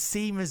 I can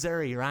see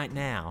Missouri right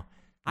now.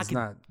 I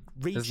can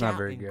reach out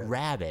and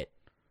grab it.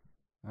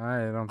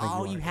 I don't think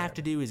all you have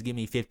to do is give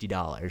me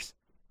 $50.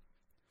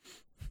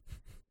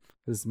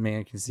 This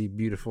man can see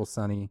beautiful,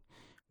 sunny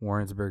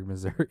Warrensburg,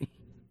 Missouri.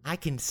 I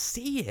can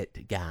see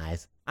it,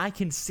 guys. I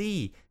can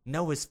see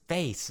Noah's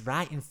face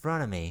right in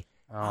front of me.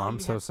 Oh, I'm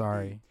so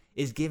sorry.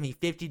 Is give me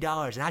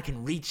 $50 and I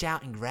can reach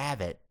out and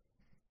grab it.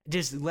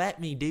 Just let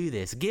me do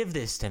this. Give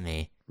this to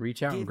me.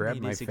 Reach out and grab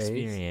my face.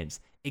 Experience.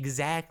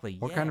 Exactly.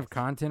 What kind of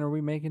content are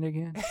we making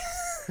again?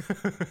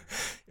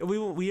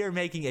 we are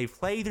making a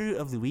playthrough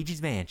of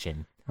Luigi's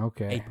Mansion.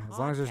 Okay. As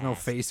long as there's no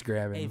face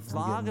grabbing. A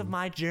vlog of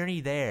my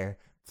journey there.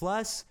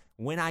 Plus,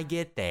 when I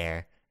get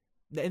there.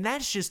 And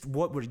that's just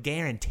what we're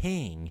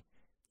guaranteeing.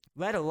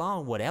 Let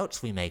alone what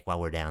else we make while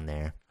we're down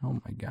there. Oh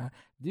my God.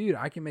 Dude,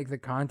 I can make the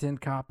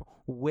content cop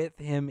with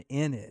him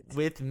in it.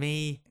 With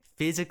me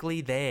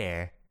physically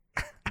there.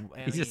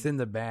 He's just in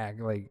the back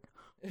like,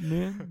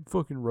 man,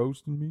 fucking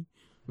roasting me.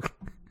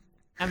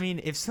 I mean,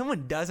 if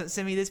someone doesn't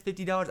send me this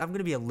 $50, I'm going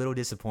to be a little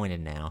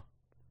disappointed now.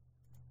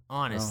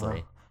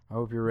 Honestly. I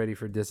hope you're ready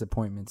for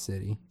Disappointment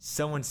City.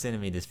 Someone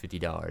sending me this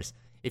 $50.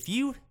 If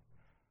you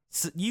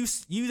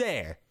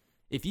there,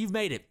 if you've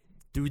made it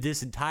through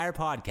this entire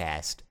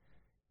podcast,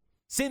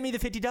 send me the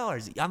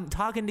 $50. I'm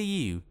talking to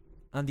you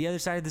on the other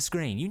side of the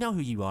screen. You know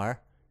who you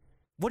are.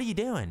 What are you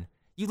doing?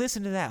 You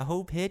listen to that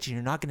whole pitch and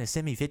you're not going to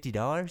send me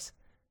 $50?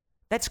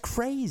 That's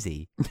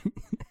crazy.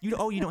 You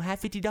don't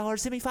have $50?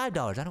 Send me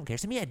 $5. I don't care.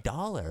 Send me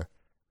 $1.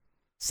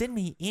 Send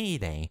me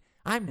anything.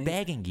 I'm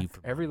begging you.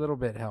 Every little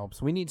bit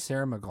helps. We need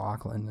Sarah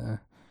McLachlan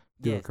to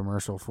do a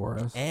commercial for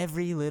us.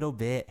 Every little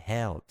bit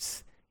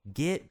helps.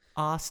 Get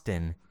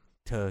Austin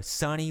to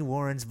sunny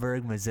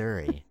Warrensburg,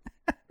 Missouri.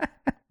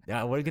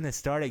 We're going to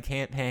start a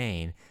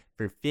campaign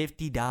for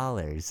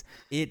 $50.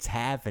 It's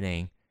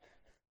happening.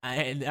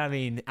 I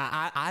mean,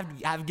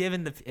 I've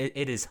given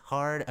it as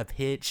hard a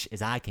pitch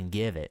as I can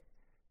give it.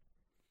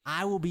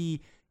 I will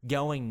be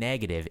going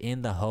negative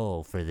in the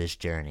hole for this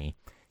journey.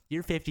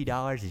 Your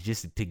 $50 is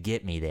just to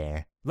get me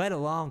there, let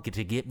alone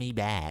to get me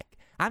back.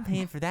 I'm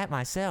paying for that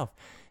myself.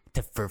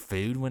 For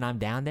food when I'm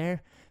down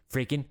there,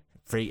 freaking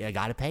free. I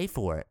gotta pay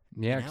for it.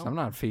 Yeah, because I'm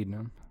not feeding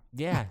him.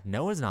 Yeah,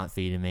 Noah's not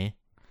feeding me.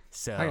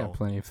 So I got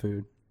plenty of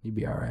food. You'd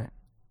be all right.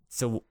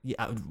 So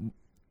yeah,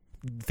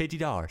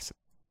 $50.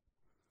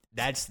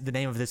 That's the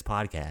name of this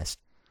podcast.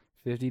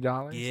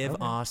 $50? Give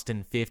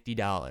Austin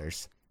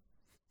 $50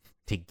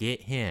 to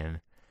get him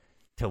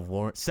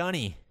to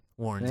sunny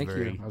Warrensburg.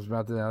 Thank you. I was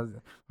about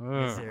to...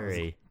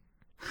 Missouri.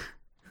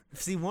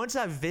 See, once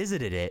I've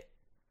visited it,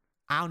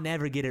 I'll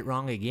never get it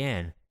wrong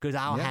again because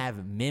I'll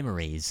have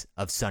memories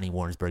of sunny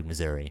Warrensburg,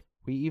 Missouri.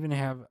 We even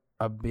have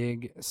a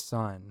big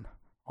sun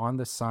on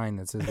the sign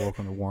that says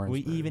 "Welcome to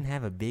Warrensburg." We even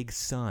have a big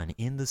sun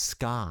in the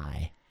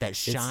sky that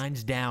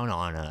shines down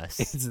on us.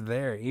 It's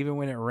there. Even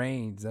when it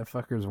rains, that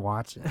fucker's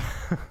watching.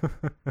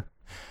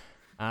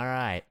 All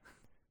right.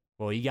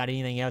 Well, you got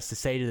anything else to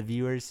say to the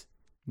viewers?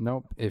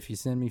 Nope. If you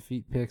send me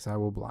feet pics, I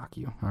will block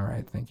you. All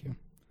right. Thank you.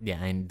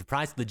 Yeah, and the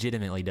price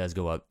legitimately does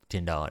go up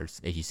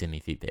 $10 if you send me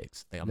feet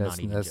pics. Like,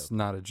 that's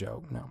not a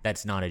joke. No.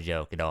 That's not a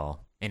joke at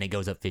all. And it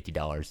goes up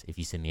 $50 if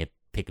you send me a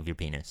pic of your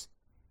penis.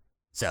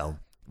 So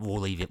we'll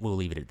leave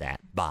it at that.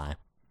 Bye.